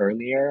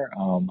earlier.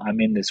 I'm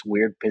in this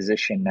weird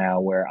position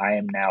now where I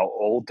am now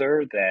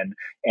older than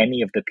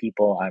any of the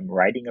people I'm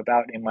writing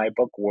about in my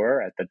book were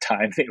at the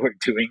time they were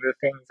doing the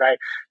things I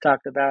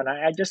talked about.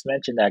 And I just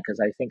mentioned that because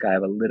I think I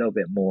have a little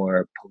bit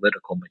more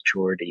political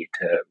maturity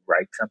to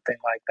write something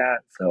like that.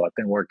 So I've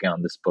been working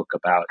on this book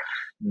about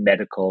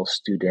medical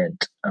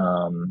student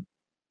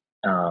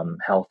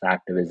health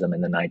activism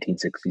in the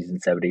 1960s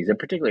and 70s, and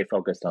particularly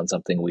focused on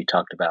something we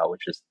talked about,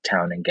 which is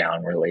town and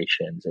gown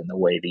relations and the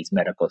way these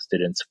medical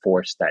students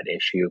forced that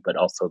issue, but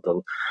also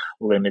the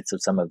limits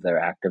of some of their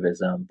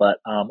activism. But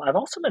I've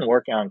also been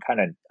working on kind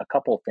of a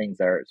couple of things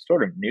that are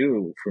sort of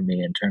new for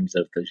me in terms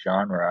of the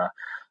genre.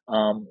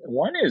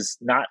 One is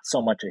not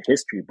so much a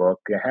history book.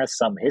 It has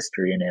some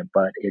history in it,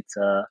 but it's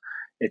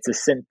a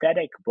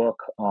synthetic book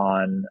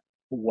on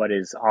what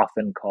are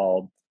often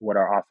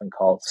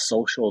called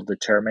social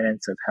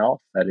determinants of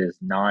health, that is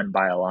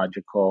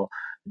non-biological,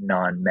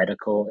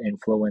 non-medical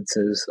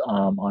influences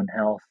on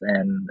health.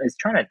 And it's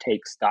trying to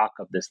take stock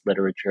of this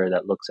literature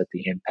that looks at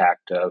the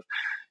impact of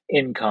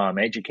income,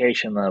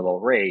 education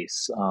level,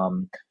 race,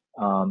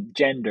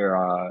 gender,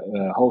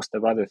 a host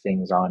of other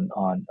things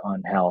on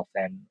health,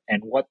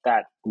 and what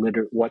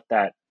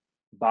that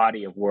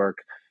body of work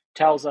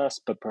tells us,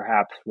 but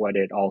perhaps what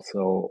it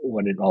also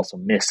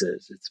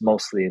misses. It's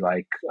mostly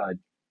like a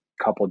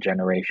couple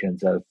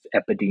generations of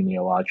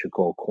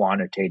epidemiological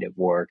quantitative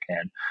work,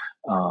 and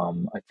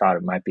I thought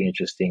it might be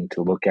interesting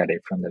to look at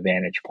it from the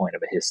vantage point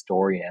of a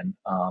historian.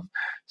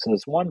 So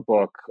there's one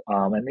book,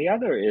 and the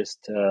other is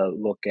to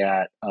look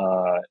at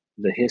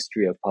the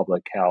history of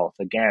public health.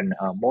 Again,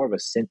 more of a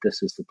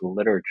synthesis of the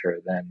literature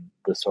than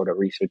the sort of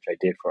research I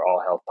did for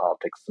All Health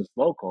Politics is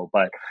Local,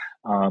 but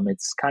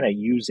it's kind of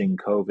using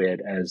COVID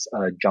as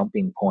a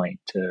jumping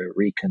point to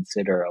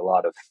reconsider a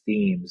lot of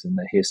themes in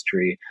the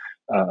history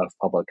of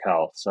public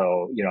health.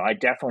 So, I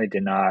definitely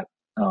did not,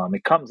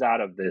 it comes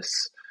out of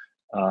this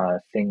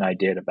thing I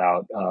did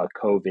about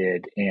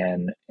COVID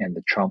and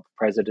the Trump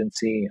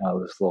presidency,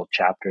 this little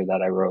chapter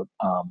that I wrote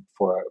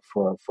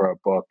for a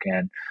book,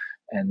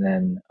 and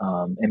then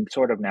I'm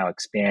sort of now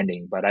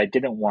expanding, but I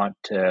didn't want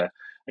to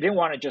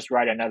just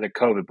write another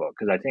COVID book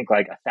because I think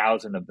like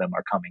 1,000 of them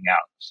are coming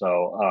out.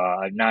 So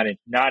I'm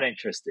not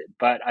interested,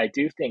 but I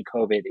do think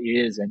COVID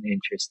is an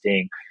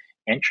interesting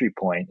entry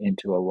point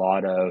into a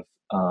lot of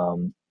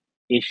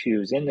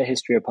issues in the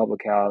history of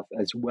public health,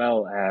 as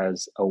well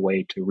as a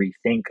way to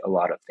rethink a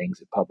lot of things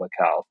in public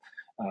health.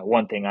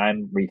 One thing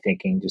I'm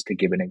rethinking, just to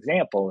give an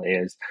example,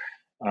 is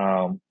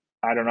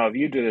I don't know if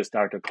you do this,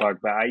 Dr. Clark,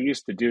 but I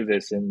used to do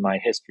this in my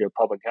history of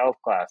public health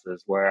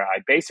classes where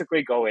I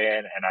basically go in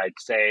and I'd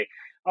say,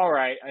 all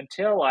right,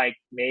 until like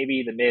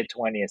maybe the mid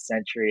 20th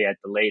century at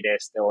the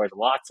latest, there was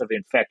lots of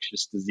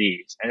infectious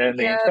disease. And then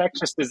the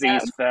infectious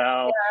disease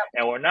fell,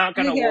 and we're not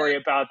going to worry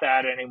about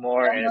that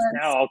anymore. And it's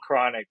now all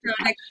chronic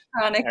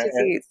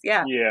disease.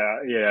 Yeah.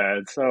 Yeah.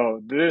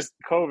 So this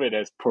COVID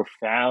has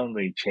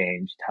profoundly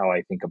changed how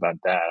I think about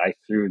that. I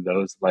threw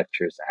those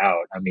lectures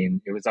out. I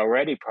mean, it was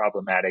already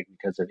problematic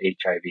because of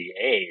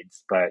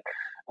HIV/AIDS, but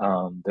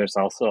there's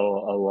also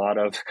a lot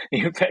of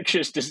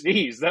infectious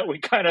disease that we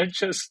kind of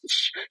just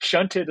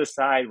shunted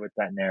aside with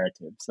that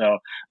narrative. So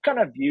kind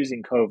of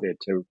using COVID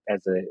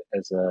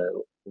as a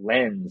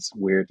lens,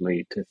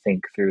 weirdly, to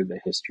think through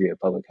the history of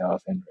public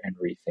health and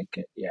rethink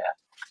it. Yeah.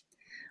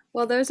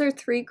 Well, those are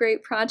three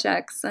great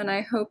projects, and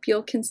I hope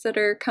you'll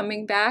consider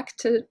coming back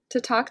to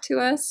talk to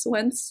us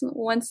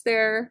once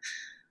they're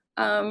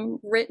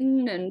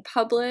written and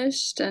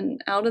published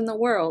and out in the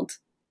world.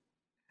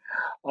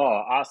 Oh,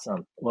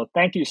 awesome. Well,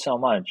 thank you so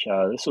much.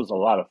 This was a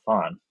lot of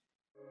fun.